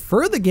definitely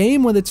prefer the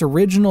game with its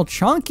original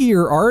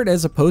chunkier art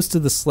as opposed to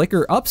the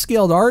slicker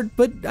upscaled art,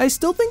 but I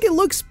still think it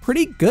looks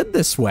pretty good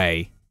this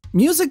way.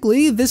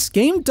 Musically, this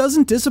game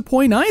doesn't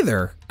disappoint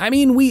either. I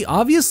mean, we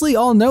obviously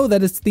all know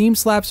that its theme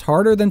slaps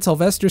harder than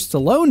Sylvester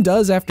Stallone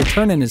does after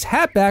turning his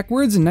hat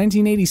backwards in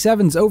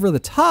 1987's Over the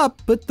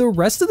Top, but the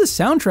rest of the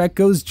soundtrack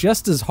goes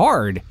just as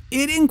hard.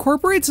 It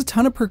incorporates a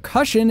ton of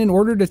percussion in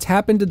order to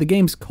tap into the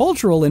game's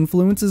cultural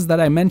influences that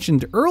I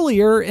mentioned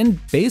earlier,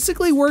 and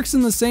basically works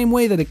in the same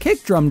way that a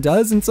kick drum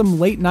does in some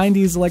late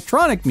 90s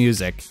electronic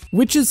music,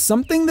 which is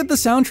something that the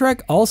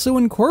soundtrack also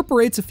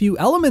incorporates a few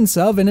elements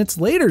of in its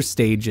later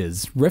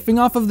stages, riffing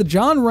off of the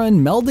genre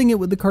and melding it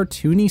with the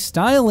cartoony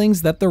stylings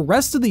that the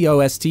rest of the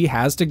OST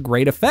has to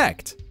great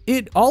effect.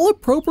 It all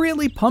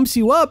appropriately pumps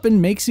you up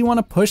and makes you want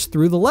to push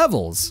through the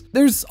levels.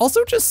 There's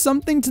also just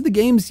something to the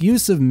game's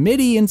use of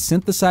MIDI and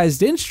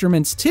synthesized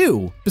instruments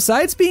too.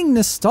 Besides being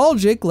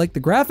nostalgic like the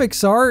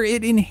graphics are,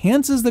 it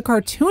enhances the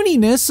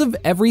cartooniness of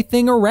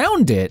everything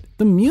around it.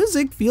 The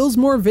music feels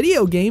more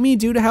video gamey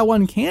due to how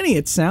uncanny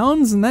it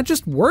sounds, and that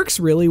just works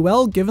really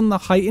well given the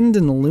heightened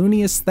and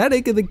loony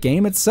aesthetic of the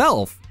game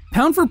itself.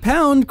 Pound for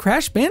pound,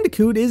 Crash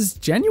Bandicoot is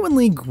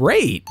genuinely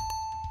great.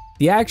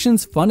 The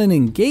action's fun and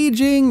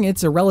engaging,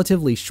 it's a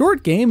relatively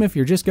short game if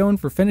you're just going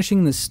for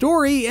finishing the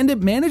story, and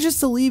it manages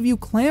to leave you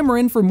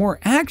clamoring for more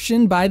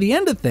action by the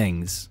end of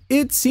things.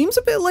 It seems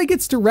a bit like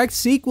its direct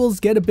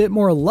sequels get a bit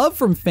more love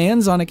from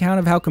fans on account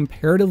of how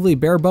comparatively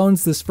bare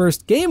bones this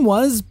first game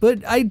was, but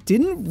I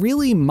didn't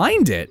really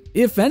mind it.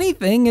 If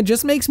anything, it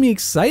just makes me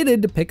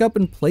excited to pick up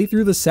and play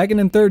through the second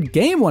and third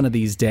game one of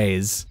these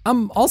days.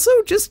 I'm also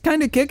just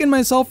kinda kicking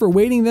myself for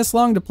waiting this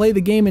long to play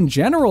the game in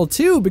general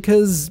too,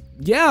 because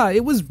yeah,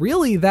 it was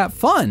really that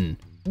fun.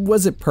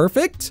 Was it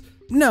perfect?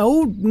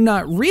 No,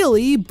 not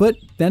really, but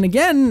then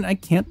again, I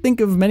can't think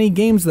of many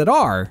games that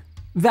are.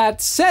 That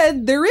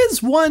said, there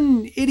is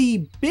one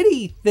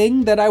itty-bitty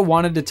thing that I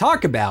wanted to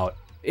talk about.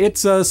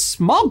 It's a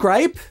small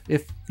gripe,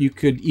 if you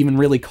could even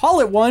really call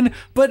it one,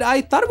 but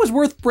I thought it was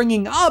worth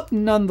bringing up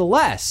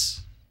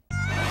nonetheless.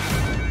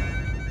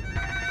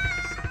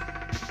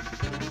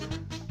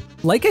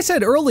 Like I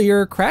said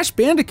earlier, Crash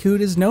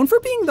Bandicoot is known for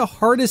being the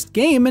hardest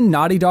game in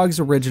Naughty Dog's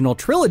original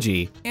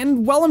trilogy.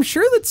 And while I'm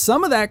sure that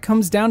some of that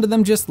comes down to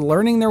them just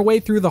learning their way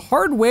through the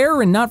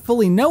hardware and not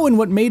fully knowing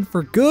what made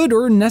for good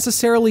or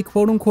necessarily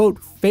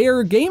quote-unquote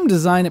fair game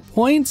design at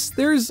points,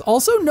 there's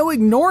also no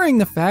ignoring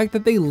the fact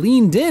that they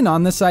leaned in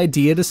on this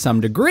idea to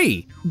some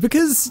degree.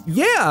 Because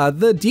yeah,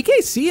 the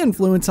DKC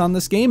influence on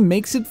this game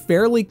makes it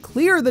fairly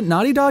clear that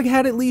Naughty Dog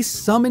had at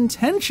least some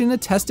intention of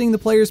testing the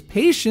player's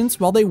patience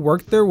while they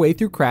worked their way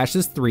through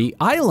Crash's 3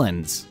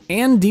 islands.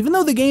 And even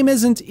though the game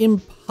isn't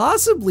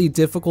impossibly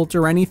difficult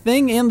or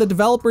anything, and the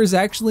developers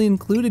actually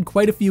included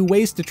quite a few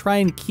ways to try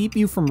and keep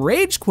you from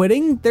rage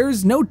quitting,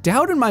 there's no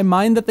doubt in my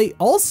mind that they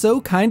also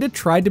kinda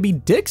tried to be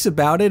dicks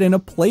about it in a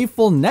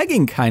playful,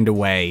 negging kind of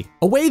way.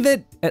 A way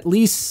that, at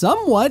least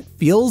somewhat,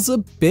 feels a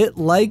bit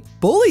like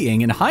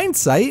bullying in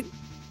hindsight.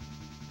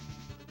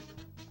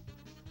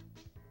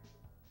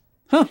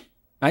 Huh.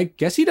 I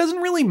guess he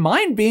doesn't really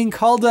mind being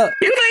called a—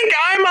 You think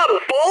I'm a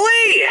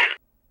bully?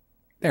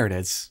 There it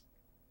is.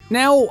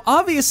 Now,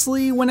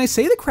 obviously, when I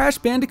say that Crash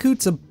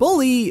Bandicoot's a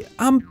bully,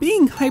 I'm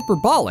being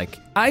hyperbolic.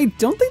 I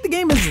don't think the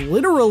game is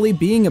literally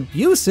being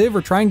abusive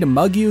or trying to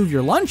mug you of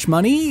your lunch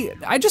money.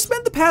 I just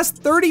spent the past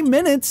 30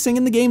 minutes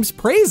singing the game's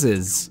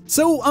praises.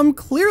 So I'm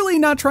clearly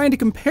not trying to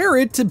compare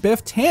it to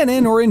Biff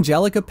Tannen or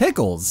Angelica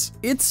Pickles.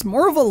 It's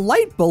more of a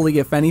light bully,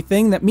 if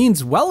anything, that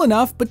means well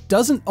enough but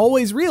doesn't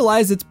always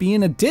realize it's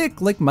being a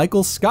dick like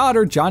Michael Scott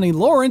or Johnny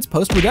Lawrence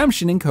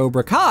post-redemption in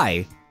Cobra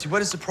Kai.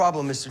 What is the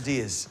problem, Mr.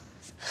 Diaz?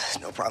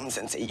 No problem,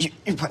 Sensei.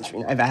 You punched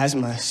me and I have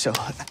asthma, so...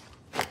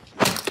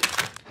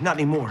 Not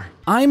anymore.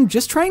 I'm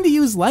just trying to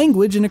use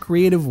language in a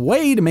creative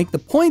way to make the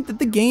point that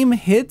the game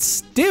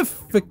hits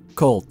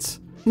difficult.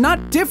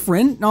 Not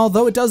different,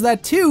 although it does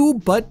that too,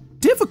 but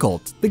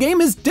difficult. The game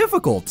is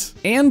difficult.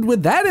 And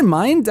with that in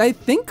mind, I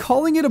think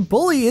calling it a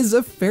bully is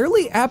a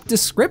fairly apt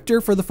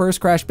descriptor for the first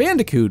Crash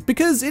Bandicoot,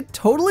 because it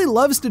totally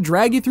loves to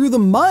drag you through the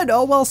mud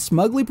all while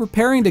smugly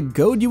preparing to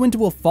goad you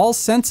into a false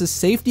sense of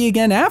safety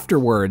again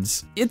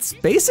afterwards. It's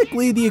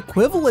basically the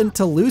equivalent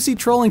to Lucy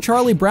trolling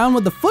Charlie Brown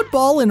with the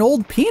football in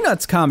old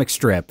Peanuts comic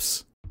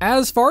strips.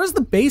 As far as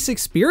the base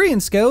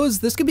experience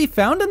goes, this can be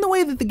found in the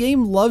way that the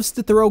game loves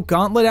to throw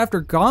gauntlet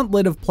after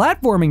gauntlet of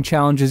platforming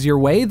challenges your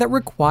way that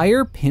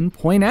require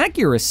pinpoint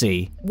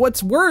accuracy.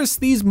 What's worse,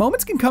 these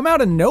moments can come out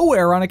of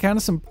nowhere on account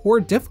of some poor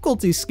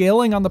difficulty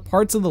scaling on the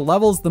parts of the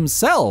levels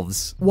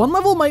themselves. One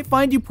level might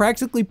find you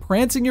practically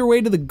prancing your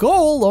way to the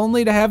goal,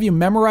 only to have you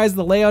memorize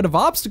the layout of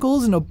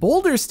obstacles in a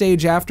boulder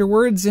stage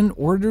afterwards in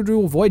order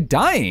to avoid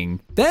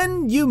dying.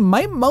 Then you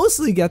might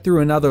mostly get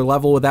through another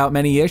level without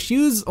many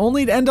issues,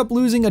 only to end up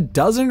losing a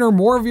dozen or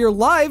more of your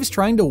lives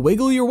trying to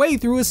wiggle your way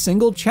through a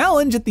single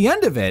challenge at the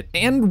end of it.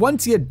 And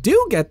once you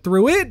do get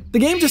through it, the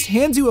game just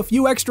hands you a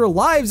few extra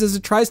lives as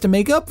it tries to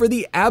make up for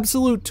the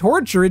absolute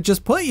torture it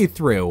just put you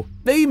through.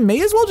 They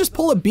may as well just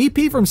pull a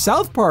BP from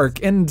South Park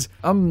and,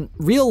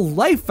 real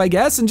life, I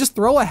guess, and just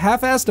throw a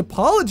half-assed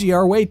apology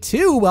our way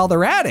too while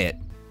they're at it.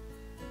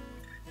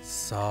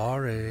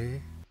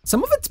 Sorry.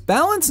 Some of its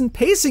balance and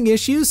pacing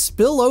issues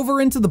spill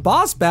over into the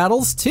boss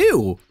battles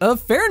too. A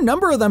fair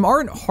number of them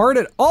aren't hard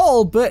at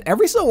all, but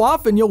every so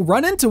often you'll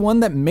run into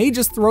one that may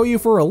just throw you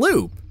for a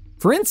loop.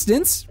 For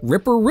instance,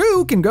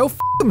 Ripperoo can go f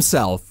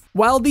himself.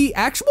 While the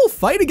actual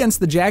fight against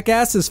the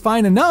jackass is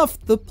fine enough,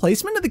 the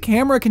placement of the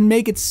camera can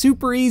make it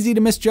super easy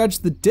to misjudge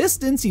the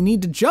distance you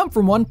need to jump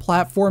from one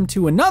platform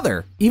to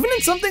another. Even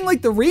in something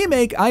like the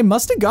remake, I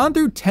must have gone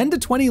through 10 to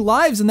 20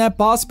 lives in that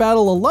boss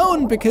battle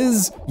alone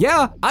because,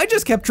 yeah, I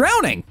just kept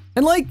drowning.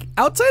 And like,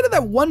 outside of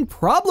that one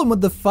problem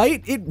with the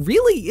fight, it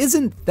really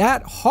isn't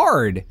that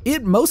hard.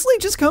 It mostly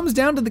just comes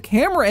down to the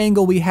camera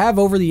angle we have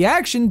over the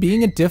action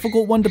being a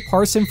difficult one to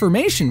parse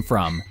information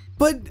from.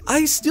 But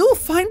I still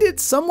find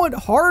it somewhat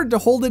hard to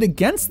hold it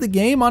against the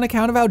game on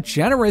account of how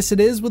generous it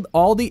is with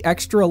all the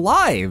extra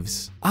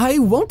lives. I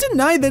won't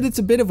deny that it's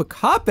a bit of a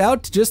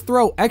cop-out to just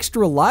throw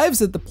extra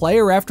lives at the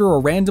player after a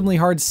randomly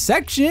hard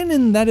section,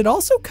 and that it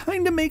also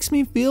kinda makes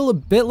me feel a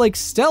bit like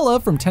Stella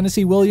from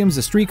Tennessee Williams'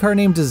 A Streetcar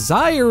Named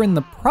Desire in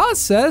the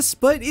process,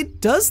 but it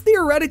does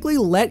theoretically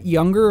let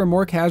younger or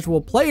more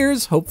casual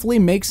players hopefully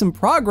make some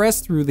progress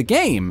through the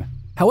game.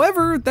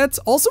 However, that's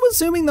also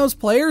assuming those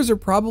players are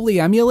probably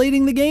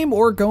emulating the game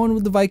or going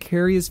with the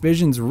Vicarious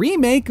Visions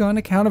remake on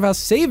account of how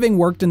saving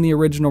worked in the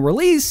original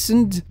release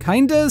and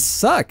kinda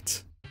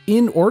sucked.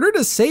 In order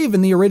to save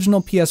in the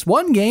original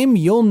PS1 game,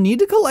 you'll need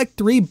to collect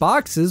 3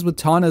 boxes with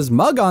Tawna's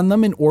mug on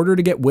them in order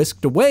to get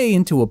whisked away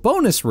into a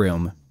bonus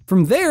room.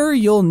 From there,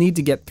 you'll need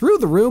to get through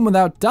the room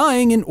without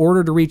dying in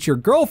order to reach your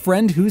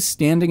girlfriend who's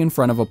standing in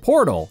front of a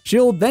portal.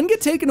 She'll then get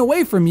taken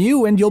away from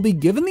you and you'll be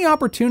given the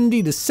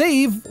opportunity to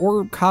save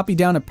or copy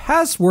down a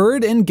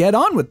password and get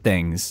on with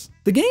things.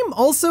 The game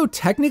also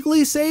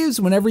technically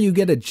saves whenever you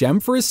get a gem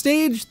for a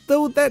stage,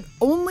 though that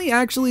only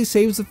actually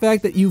saves the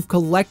fact that you've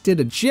collected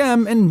a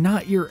gem and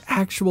not your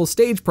actual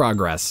stage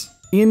progress.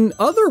 In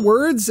other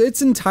words,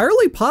 it's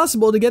entirely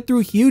possible to get through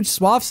huge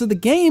swaths of the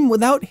game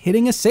without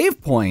hitting a save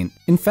point.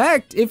 In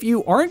fact, if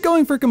you aren't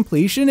going for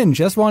completion and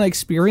just want to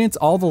experience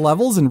all the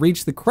levels and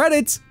reach the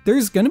credits,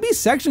 there's going to be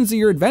sections of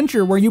your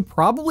adventure where you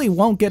probably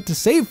won't get to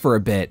save for a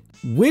bit.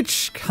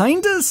 Which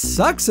kinda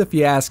sucks if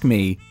you ask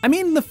me. I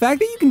mean, the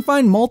fact that you can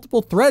find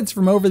multiple threads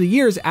from over the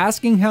years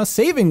asking how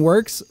saving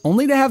works,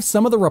 only to have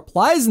some of the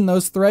replies in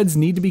those threads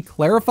need to be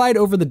clarified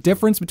over the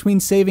difference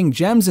between saving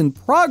gems and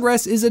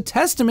progress, is a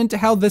testament to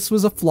how this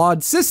was a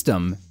flawed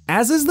system.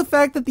 As is the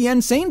fact that the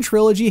n.sane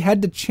trilogy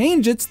had to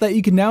change it so that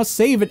you can now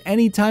save at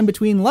any time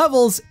between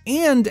levels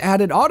and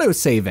added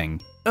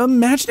autosaving.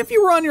 Imagine if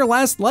you were on your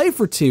last life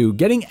or two,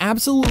 getting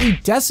absolutely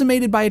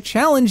decimated by a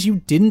challenge you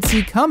didn't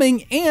see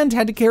coming and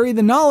had to carry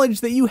the knowledge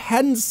that you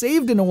hadn't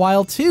saved in a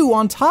while too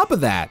on top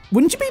of that.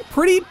 Wouldn't you be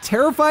pretty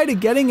terrified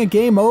of getting a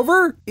game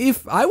over?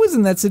 If I was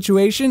in that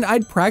situation,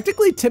 I'd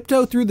practically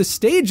tiptoe through the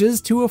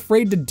stages, too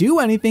afraid to do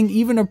anything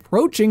even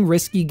approaching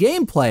risky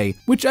gameplay,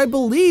 which I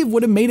believe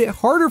would have made it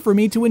harder for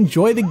me to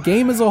enjoy the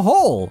game as a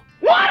whole.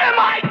 What am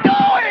I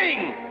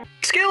doing?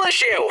 Skill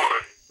issue.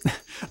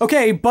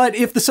 Okay, but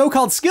if the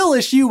so-called skill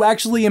issue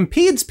actually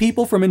impedes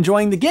people from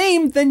enjoying the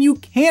game, then you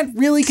can't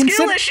really consider—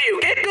 Skill issue,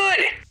 get good!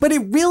 But it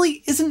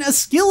really isn't a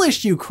skill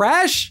issue,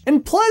 Crash.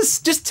 And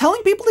plus, just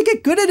telling people to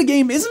get good at a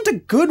game isn't a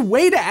good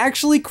way to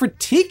actually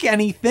critique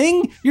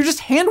anything. You're just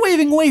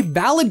hand-waving away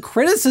valid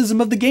criticism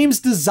of the game's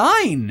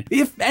design.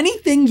 If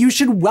anything, you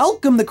should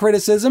welcome the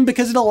criticism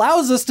because it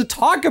allows us to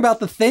talk about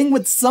the thing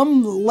with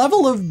some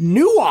level of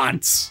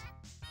nuance.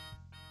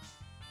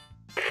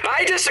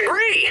 I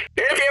disagree.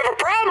 If you have a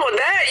problem with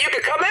that, you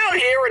could come out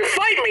here and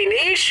fight me,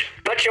 Niche.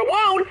 But you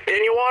won't, and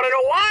you want to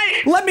know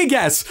why? Let me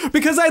guess,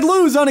 because I'd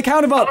lose on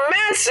account of a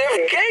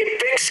massive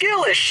gaping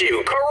skill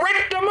issue.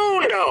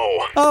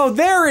 Correctamundo. Oh,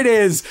 there it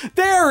is.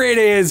 There it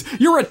is.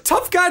 You're a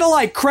tough guy to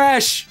like,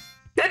 Crash.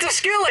 That's a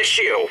skill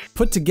issue.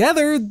 Put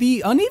together,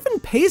 the uneven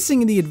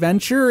pacing of the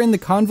adventure and the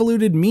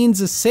convoluted means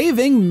of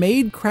saving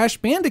made Crash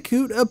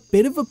Bandicoot a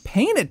bit of a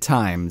pain at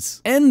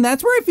times. And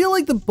that's where I feel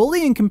like the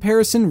bullying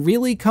comparison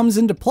really comes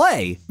into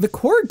play. The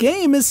core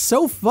game is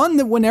so fun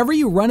that whenever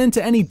you run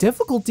into any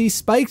difficulty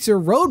spikes or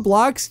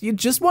roadblocks, you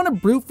just want to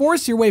brute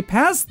force your way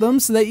past them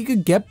so that you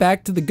could get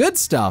back to the good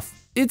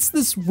stuff. It's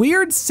this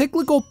weird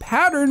cyclical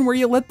pattern where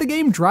you let the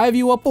game drive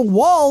you up a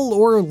wall,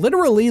 or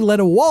literally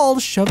let a wall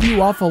shove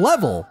you off a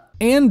level.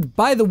 And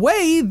by the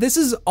way, this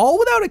is all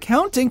without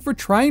accounting for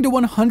trying to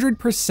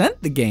 100%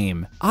 the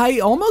game. I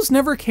almost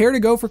never care to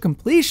go for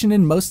completion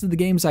in most of the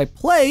games I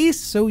play,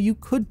 so you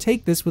could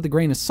take this with a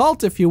grain of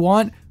salt if you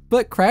want,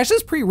 but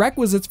Crash's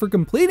prerequisites for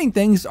completing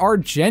things are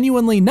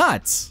genuinely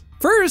nuts.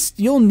 First,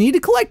 you'll need to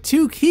collect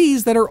 2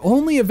 keys that are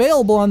only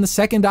available on the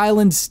second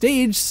island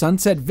stage,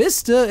 Sunset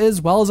Vista,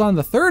 as well as on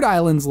the third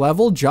island's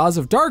level, Jaws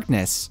of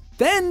Darkness.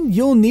 Then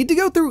you'll need to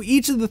go through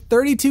each of the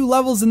 32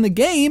 levels in the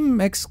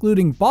game,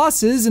 excluding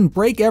bosses, and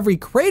break every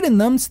crate in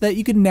them so that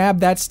you can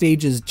nab that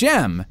stage's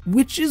gem,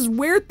 which is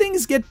where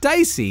things get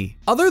dicey.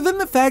 Other than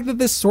the fact that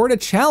this sort of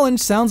challenge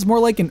sounds more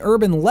like an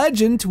urban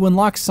legend to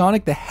unlock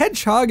Sonic the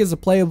Hedgehog as a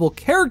playable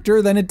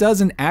character than it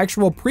does an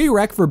actual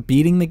prereq for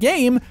beating the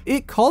game,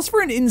 it calls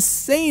for an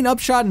insane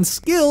upshot in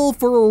skill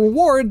for a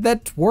reward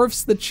that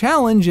dwarfs the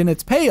challenge in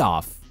its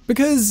payoff.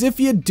 Because if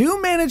you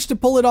do manage to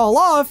pull it all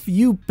off,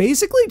 you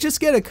basically just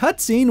get a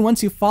cutscene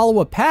once you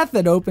follow a path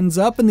that opens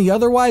up in the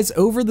otherwise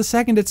over the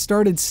second it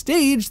started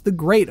stage, the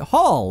Great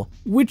Hall.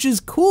 Which is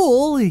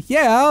cool,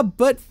 yeah,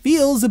 but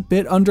feels a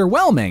bit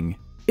underwhelming.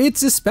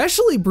 It's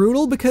especially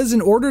brutal because in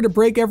order to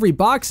break every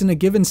box in a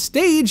given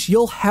stage,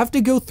 you'll have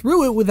to go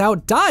through it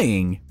without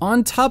dying.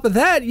 On top of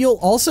that, you'll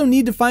also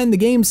need to find the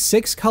game's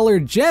 6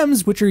 colored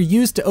gems, which are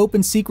used to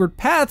open secret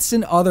paths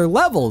in other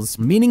levels,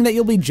 meaning that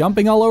you'll be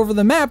jumping all over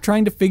the map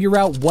trying to figure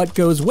out what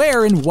goes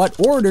where and what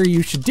order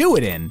you should do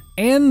it in.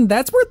 And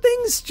that's where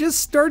things just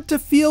start to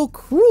feel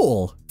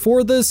cruel.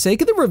 For the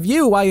sake of the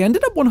review, I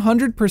ended up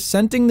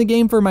 100%ing the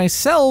game for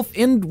myself,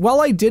 and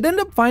while I did end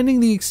up finding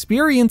the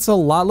experience a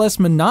lot less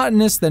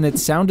monotonous than it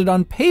sounded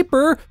on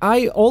paper,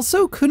 I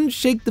also couldn't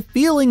shake the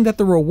feeling that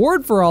the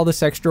reward for all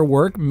this extra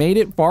work made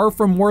it far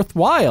from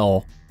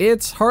worthwhile.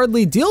 It's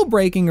hardly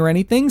deal-breaking or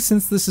anything,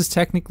 since this is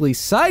technically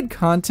side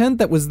content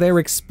that was there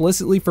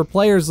explicitly for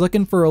players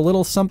looking for a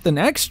little something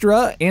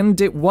extra, and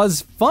it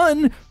was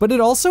fun, but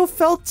it also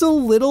felt a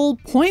little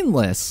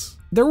pointless.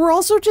 There were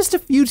also just a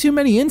few too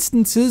many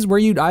instances where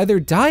you'd either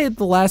die at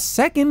the last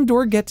second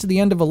or get to the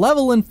end of a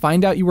level and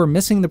find out you were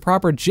missing the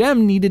proper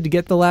gem needed to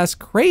get the last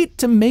crate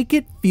to make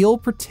it feel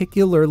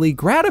particularly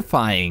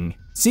gratifying.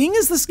 Seeing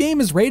as this game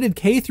is rated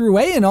K through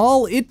A and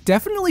all, it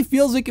definitely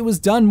feels like it was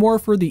done more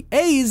for the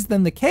A's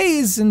than the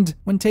K's, and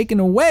when taken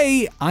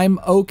away, I'm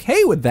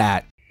okay with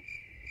that.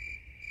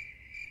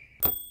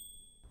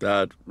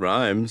 That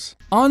rhymes.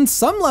 On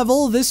some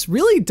level, this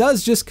really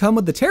does just come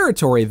with the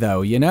territory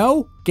though, you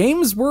know?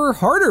 Games were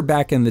harder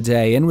back in the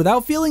day, and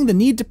without feeling the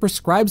need to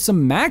prescribe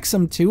some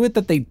maxim to it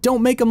that they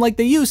don't make them like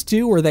they used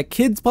to, or that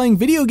kids playing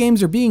video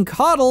games are being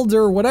coddled,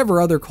 or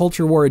whatever other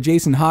culture war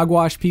adjacent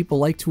hogwash people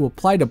like to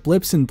apply to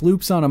blips and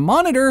bloops on a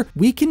monitor,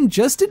 we can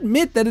just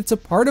admit that it's a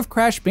part of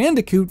Crash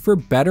Bandicoot for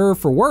better or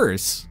for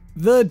worse.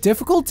 The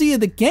difficulty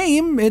of the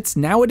game, its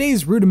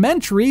nowadays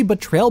rudimentary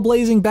but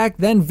trailblazing back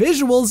then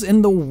visuals,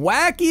 and the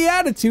wacky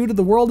attitude of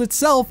the world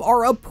itself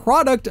are a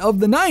product of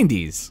the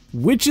 90s,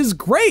 which is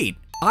great.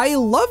 I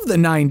love the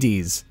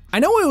 90s. I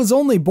know I was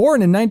only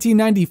born in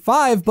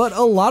 1995, but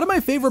a lot of my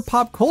favorite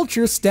pop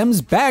culture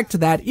stems back to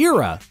that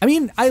era. I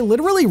mean, I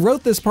literally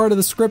wrote this part of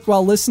the script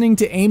while listening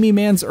to Amy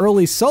Mann's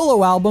early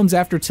solo albums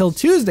after Till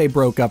Tuesday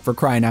broke up, for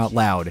crying out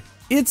loud.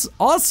 It's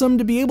awesome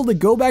to be able to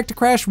go back to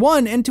Crash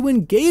 1 and to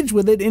engage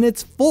with it in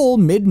its full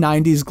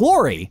mid-90s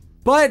glory.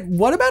 But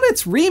what about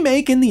its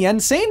remake in the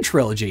n.sane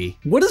trilogy?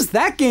 What does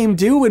that game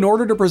do in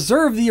order to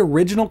preserve the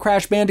original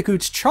Crash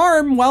Bandicoot's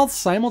charm while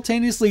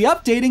simultaneously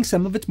updating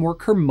some of its more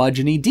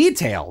curmudgeon-y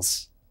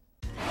details?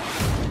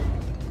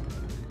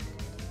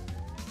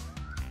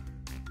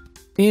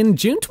 In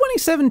June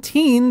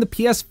 2017, the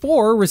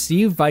PS4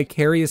 received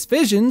Vicarious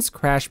Visions'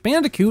 Crash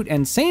Bandicoot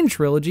n.sane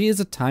trilogy as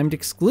a timed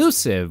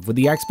exclusive, with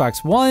the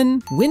Xbox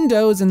One,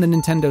 Windows, and the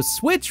Nintendo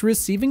Switch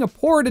receiving a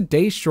port a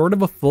day short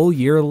of a full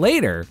year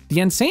later.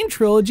 The n.sane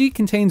trilogy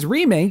contains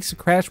remakes of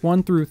Crash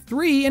 1 through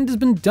 3 and has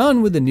been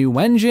done with a new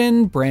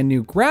engine, brand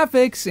new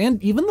graphics,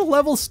 and even the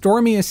level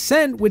Stormy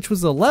Ascent, which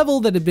was a level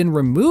that had been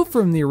removed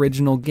from the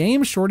original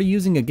game short of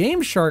using a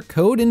Game Shark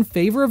code in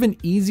favor of an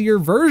easier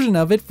version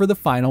of it for the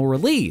final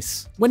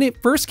release. When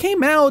it first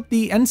came out,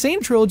 the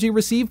n.sane trilogy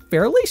received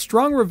fairly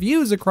strong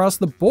reviews across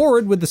the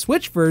board, with the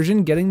Switch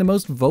version getting the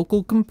most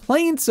vocal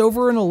complaints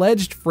over an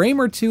alleged frame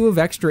or two of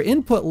extra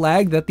input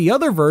lag that the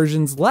other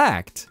versions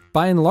lacked.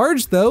 By and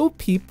large though,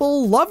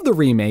 people loved the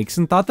remakes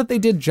and thought that they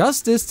did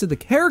justice to the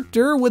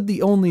character, with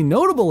the only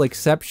notable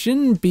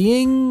exception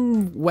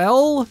being,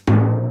 well,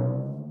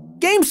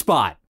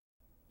 GameSpot.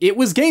 It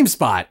was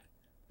GameSpot.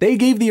 They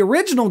gave the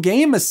original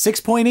game a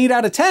 6.8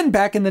 out of 10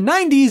 back in the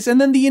 90s, and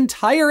then the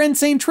entire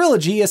n.sane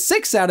trilogy a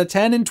 6 out of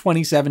 10 in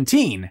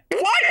 2017.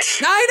 What?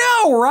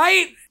 I know,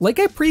 right? Like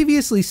I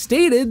previously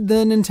stated,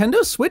 the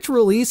Nintendo Switch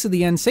release of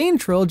the n.sane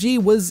trilogy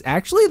was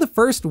actually the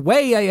first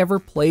way I ever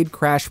played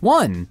Crash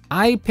 1.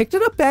 I picked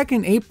it up back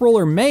in April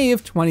or May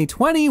of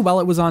 2020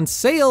 while it was on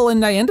sale,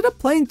 and I ended up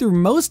playing through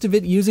most of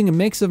it using a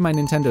mix of my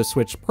Nintendo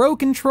Switch Pro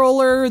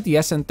controller, the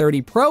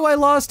SN30 Pro I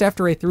lost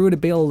after I threw it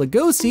at Bela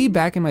Lugosi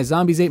back in my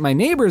Zombies Ate My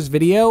Neighbors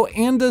video,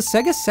 and a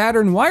Sega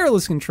Saturn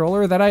wireless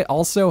controller that I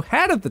also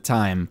had at the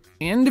time.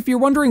 And if you're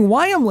wondering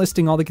why I'm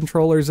listing all the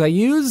controllers I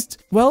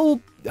used,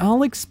 well,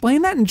 I'll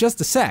explain that in just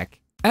a sec.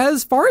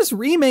 As far as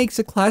remakes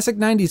of classic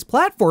 90s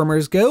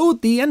platformers go,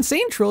 the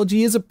n.sane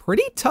trilogy is a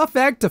pretty tough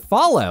act to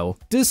follow.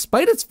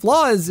 Despite its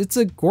flaws, it's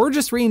a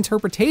gorgeous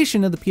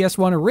reinterpretation of the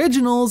PS1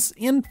 originals,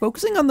 and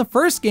focusing on the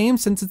first game,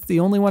 since it's the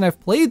only one I've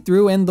played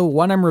through and the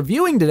one I'm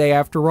reviewing today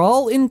after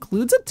all,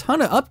 includes a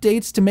ton of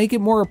updates to make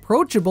it more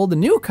approachable to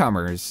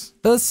newcomers.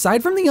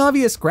 Aside from the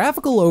obvious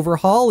graphical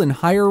overhaul and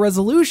higher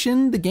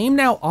resolution, the game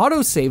now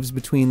autosaves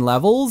between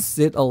levels,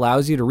 it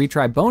allows you to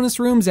retry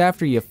bonus rooms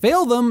after you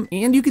fail them,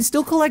 and you can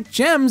still collect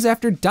gems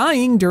after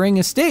dying during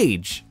a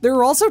stage. There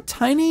are also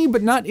tiny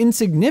but not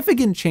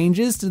insignificant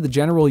changes to the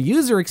general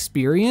user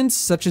experience,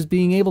 such as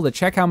being able to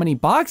check how many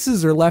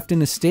boxes are left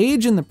in a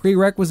stage and the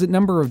prerequisite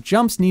number of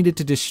jumps needed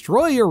to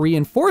destroy a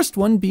reinforced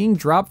one being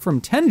dropped from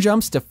 10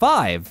 jumps to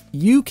 5.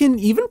 You can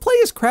even play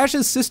as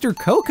Crash's sister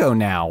Coco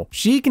now.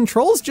 She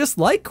controls just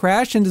like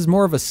Crash and is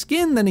more of a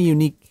skin than a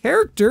unique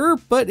character,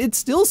 but it's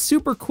still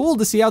super cool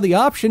to see how the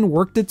option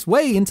worked its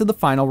way into the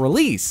final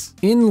release.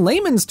 In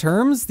layman's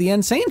terms, the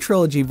n.sane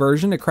trilogy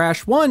version of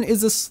Crash 1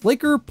 is a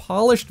slicker,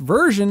 polished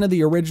version of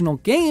the original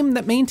game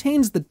that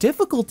maintains the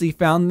difficulty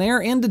found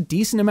there and a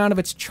decent amount of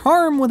its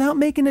charm without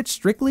making it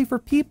strictly for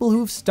people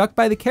who've stuck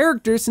by the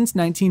character since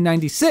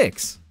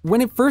 1996.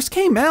 When it first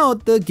came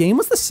out, the game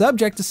was the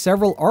subject of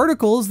several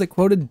articles that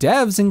quoted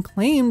devs and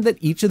claimed that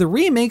each of the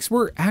remakes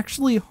were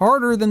actually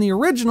harder than the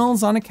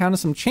originals on account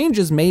of some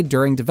changes made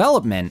during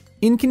development.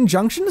 In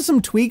conjunction to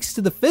some tweaks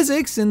to the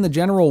physics and the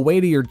general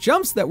weightier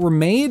jumps that were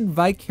made,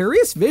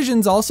 Vicarious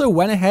Visions also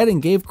went ahead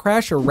and gave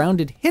Crash a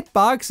rounded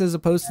hitbox as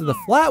opposed to the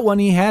flat one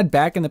he had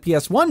back in the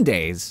PS1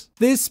 days.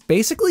 This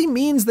basically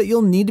means that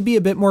you'll need to be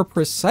a bit more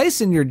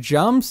precise in your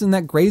jumps, and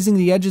that grazing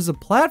the edges of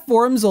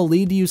platforms will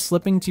lead to you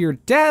slipping to your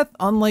death,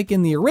 unlike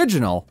in the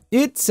original.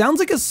 It sounds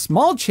like a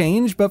small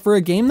change, but for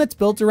a game that's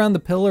built around the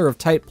pillar of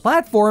tight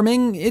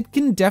platforming, it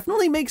can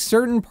definitely make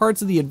certain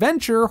parts of the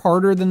adventure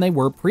harder than they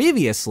were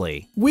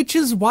previously. Which which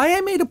is why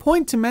I made a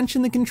point to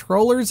mention the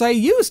controllers I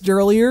used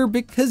earlier,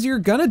 because you're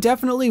gonna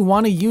definitely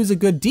want to use a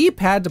good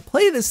D-pad to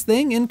play this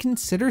thing and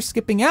consider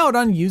skipping out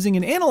on using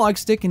an analog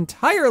stick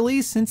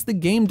entirely since the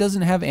game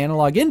doesn't have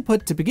analog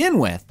input to begin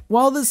with.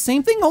 While the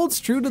same thing holds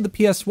true to the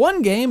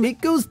PS1 game, it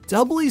goes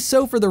doubly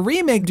so for the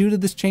remake due to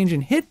this change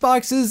in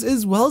hitboxes,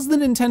 as well as the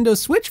Nintendo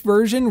Switch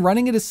version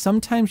running at a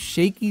sometimes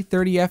shaky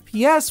 30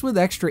 FPS with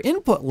extra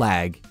input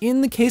lag.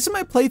 In the case of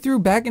my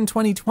playthrough back in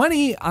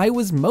 2020, I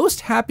was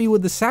most happy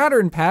with the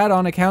Saturn pad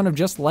on account of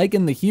just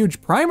liking the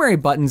huge primary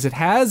buttons it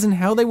has and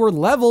how they were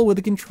level with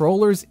the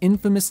controller's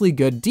infamously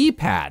good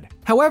D-pad.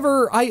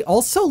 However, I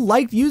also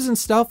liked using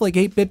stuff like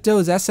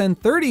 8BitDo's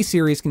SN30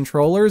 series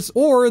controllers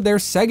or their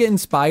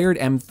Sega-inspired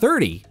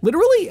M30.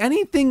 Literally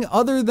anything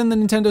other than the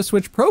Nintendo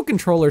Switch Pro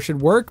controller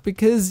should work,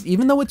 because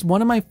even though it's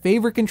one of my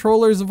favorite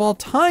controllers of all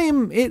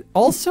time, it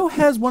also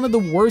has one of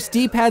the worst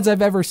D-pads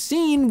I've ever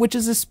seen, which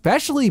is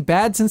especially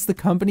bad since the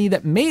company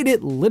that made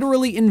it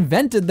literally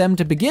invented them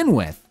to begin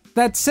with.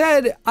 That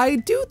said, I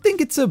do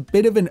think it's a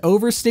bit of an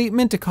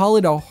overstatement to call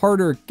it a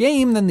harder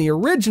game than the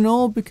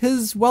original,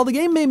 because while the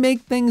game may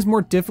make things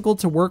more difficult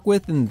to work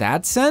with in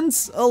that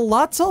sense, a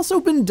lot's also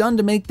been done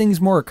to make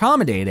things more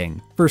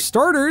accommodating. For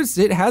starters,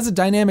 it has a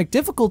dynamic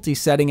difficulty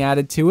setting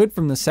added to it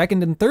from the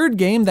second and third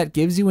game that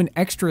gives you an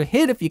extra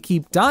hit if you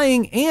keep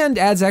dying and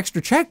adds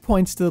extra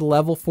checkpoints to the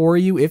level for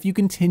you if you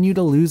continue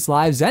to lose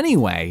lives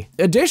anyway.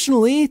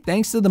 Additionally,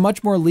 thanks to the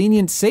much more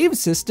lenient save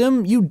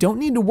system, you don't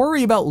need to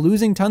worry about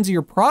losing tons of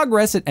your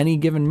progress at any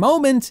given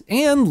moment,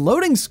 and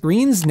loading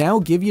screens now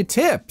give you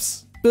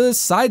tips.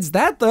 Besides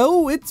that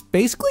though, it's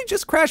basically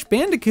just Crash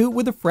Bandicoot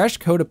with a fresh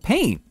coat of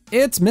paint.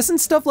 It's missing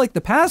stuff like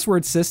the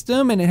password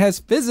system, and it has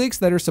physics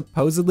that are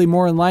supposedly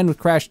more in line with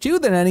Crash 2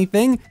 than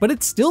anything, but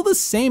it's still the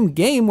same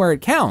game where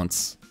it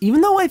counts.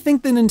 Even though I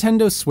think the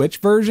Nintendo Switch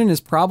version is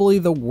probably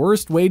the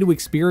worst way to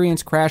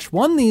experience Crash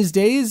 1 these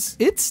days,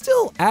 it's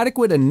still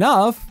adequate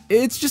enough.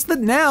 It's just that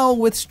now,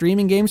 with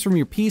streaming games from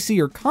your PC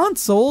or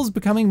consoles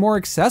becoming more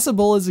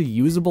accessible as a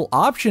usable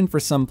option for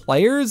some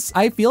players,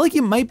 I feel like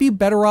you might be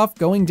better off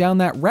going down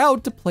that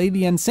route to play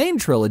the n.sane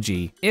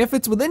trilogy. If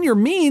it's within your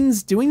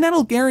means, doing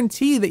that'll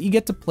guarantee that you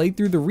get to play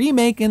through the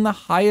remake in the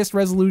highest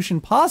resolution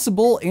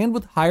possible and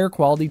with higher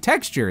quality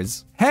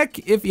textures. Heck,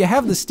 if you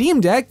have the Steam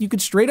Deck, you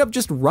could straight up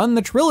just run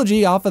the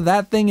trilogy off of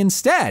that thing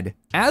instead.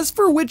 As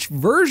for which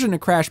version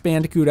of Crash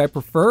Bandicoot I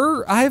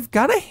prefer, I've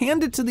gotta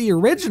hand it to the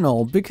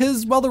original,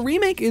 because while the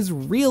remake is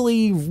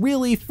really,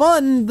 really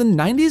fun, the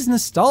 90s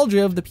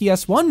nostalgia of the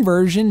PS1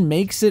 version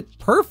makes it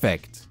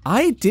perfect.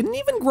 I didn't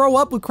even grow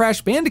up with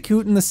Crash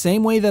Bandicoot in the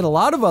same way that a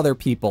lot of other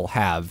people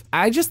have.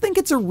 I just think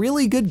it's a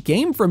really good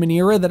game from an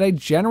era that I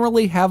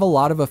generally have a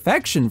lot of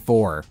affection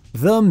for.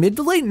 The mid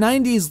to late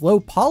 90s low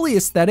poly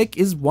aesthetic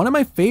is one of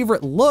my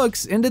favorite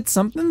looks, and it's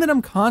something that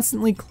I'm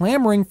constantly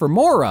clamoring for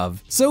more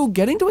of. So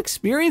getting to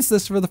experience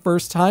this for the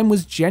first time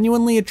was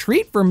genuinely a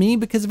treat for me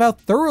because of how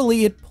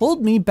thoroughly it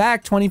pulled me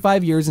back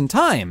 25 years in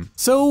time.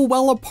 So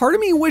while a part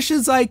of me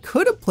wishes I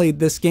could have played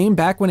this game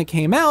back when it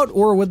came out,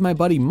 or with my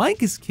buddy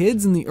Mike as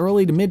kids in the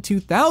early to mid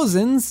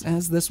 2000s,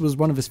 as this was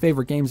one of his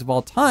favorite games of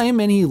all time,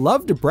 and he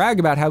loved to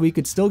brag about how he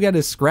could still get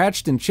his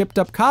scratched and chipped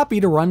up copy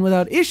to run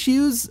without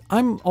issues,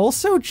 I'm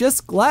also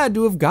just glad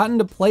to have gotten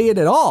to play it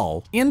at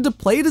all, and to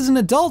play it as an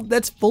adult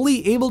that's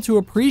fully able to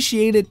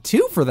appreciate it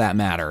too, for that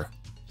matter.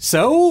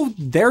 So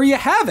there you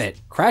have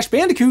it. Crash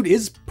Bandicoot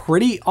is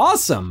pretty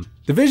awesome.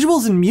 The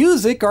visuals and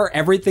music are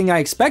everything I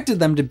expected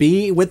them to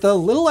be, with a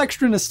little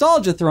extra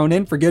nostalgia thrown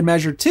in for good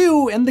measure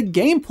too, and the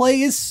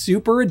gameplay is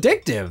super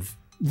addictive.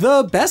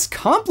 The best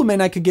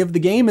compliment I could give the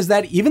game is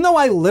that even though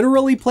I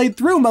literally played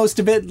through most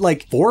of it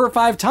like 4 or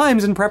 5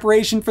 times in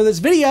preparation for this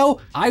video,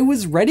 I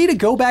was ready to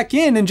go back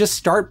in and just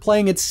start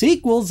playing its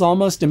sequels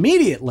almost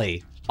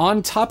immediately.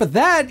 On top of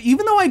that,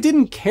 even though I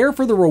didn't care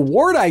for the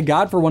reward I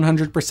got for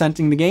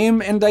 100%ing the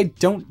game, and I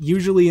don't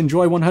usually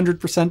enjoy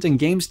 100%ing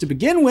games to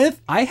begin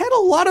with, I had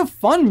a lot of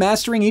fun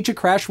mastering each of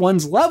Crash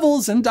 1's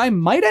levels, and I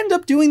might end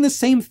up doing the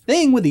same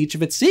thing with each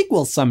of its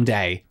sequels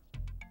someday.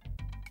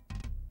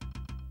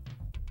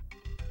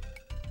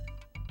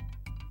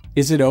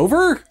 Is it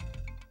over?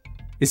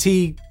 Is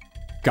he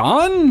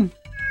gone?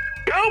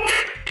 Nope,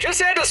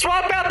 just had to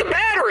swap out the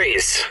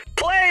batteries.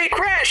 Play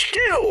Crash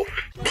 2!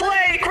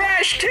 Play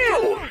Crash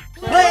 2!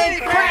 Play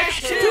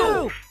Crash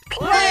 2!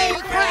 Play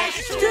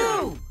Crash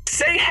 2!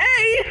 Say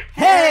hey!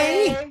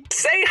 Hey!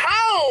 Say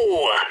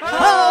ho!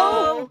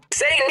 Ho!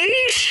 Say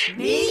niche!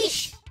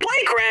 Niche!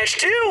 Play Crash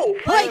 2!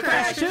 Play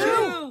Crash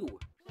 2!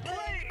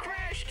 Play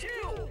Crash 2!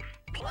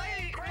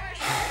 Play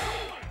Crash 2!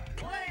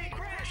 Play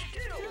Crash 2!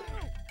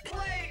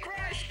 Play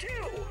Crash 2!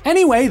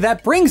 Anyway,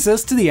 that brings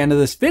us to the end of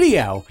this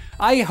video.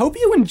 I hope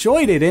you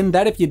enjoyed it, and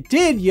that if you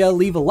did, you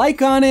leave a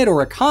like on it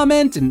or a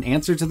comment, an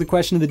answer to the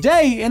question of the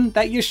day, and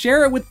that you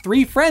share it with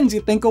 3 friends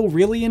you think will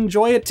really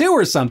enjoy it too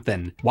or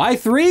something. Why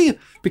 3?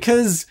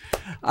 Because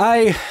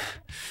I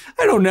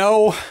don't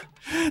know.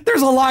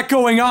 There's a lot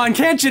going on.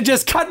 Can't you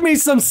just cut me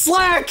some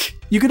slack?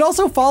 You could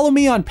also follow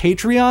me on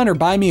Patreon or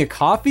buy me a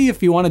coffee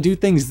if you want to do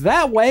things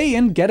that way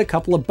and get a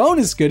couple of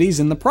bonus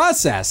goodies in the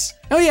process.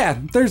 Oh yeah,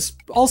 there's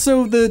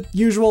also the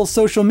usual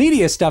social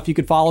media stuff you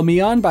could follow me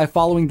on by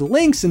following the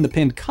links in the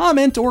pinned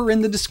comment or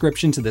in the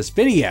description to this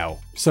video.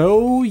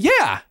 So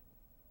yeah,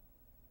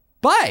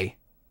 bye!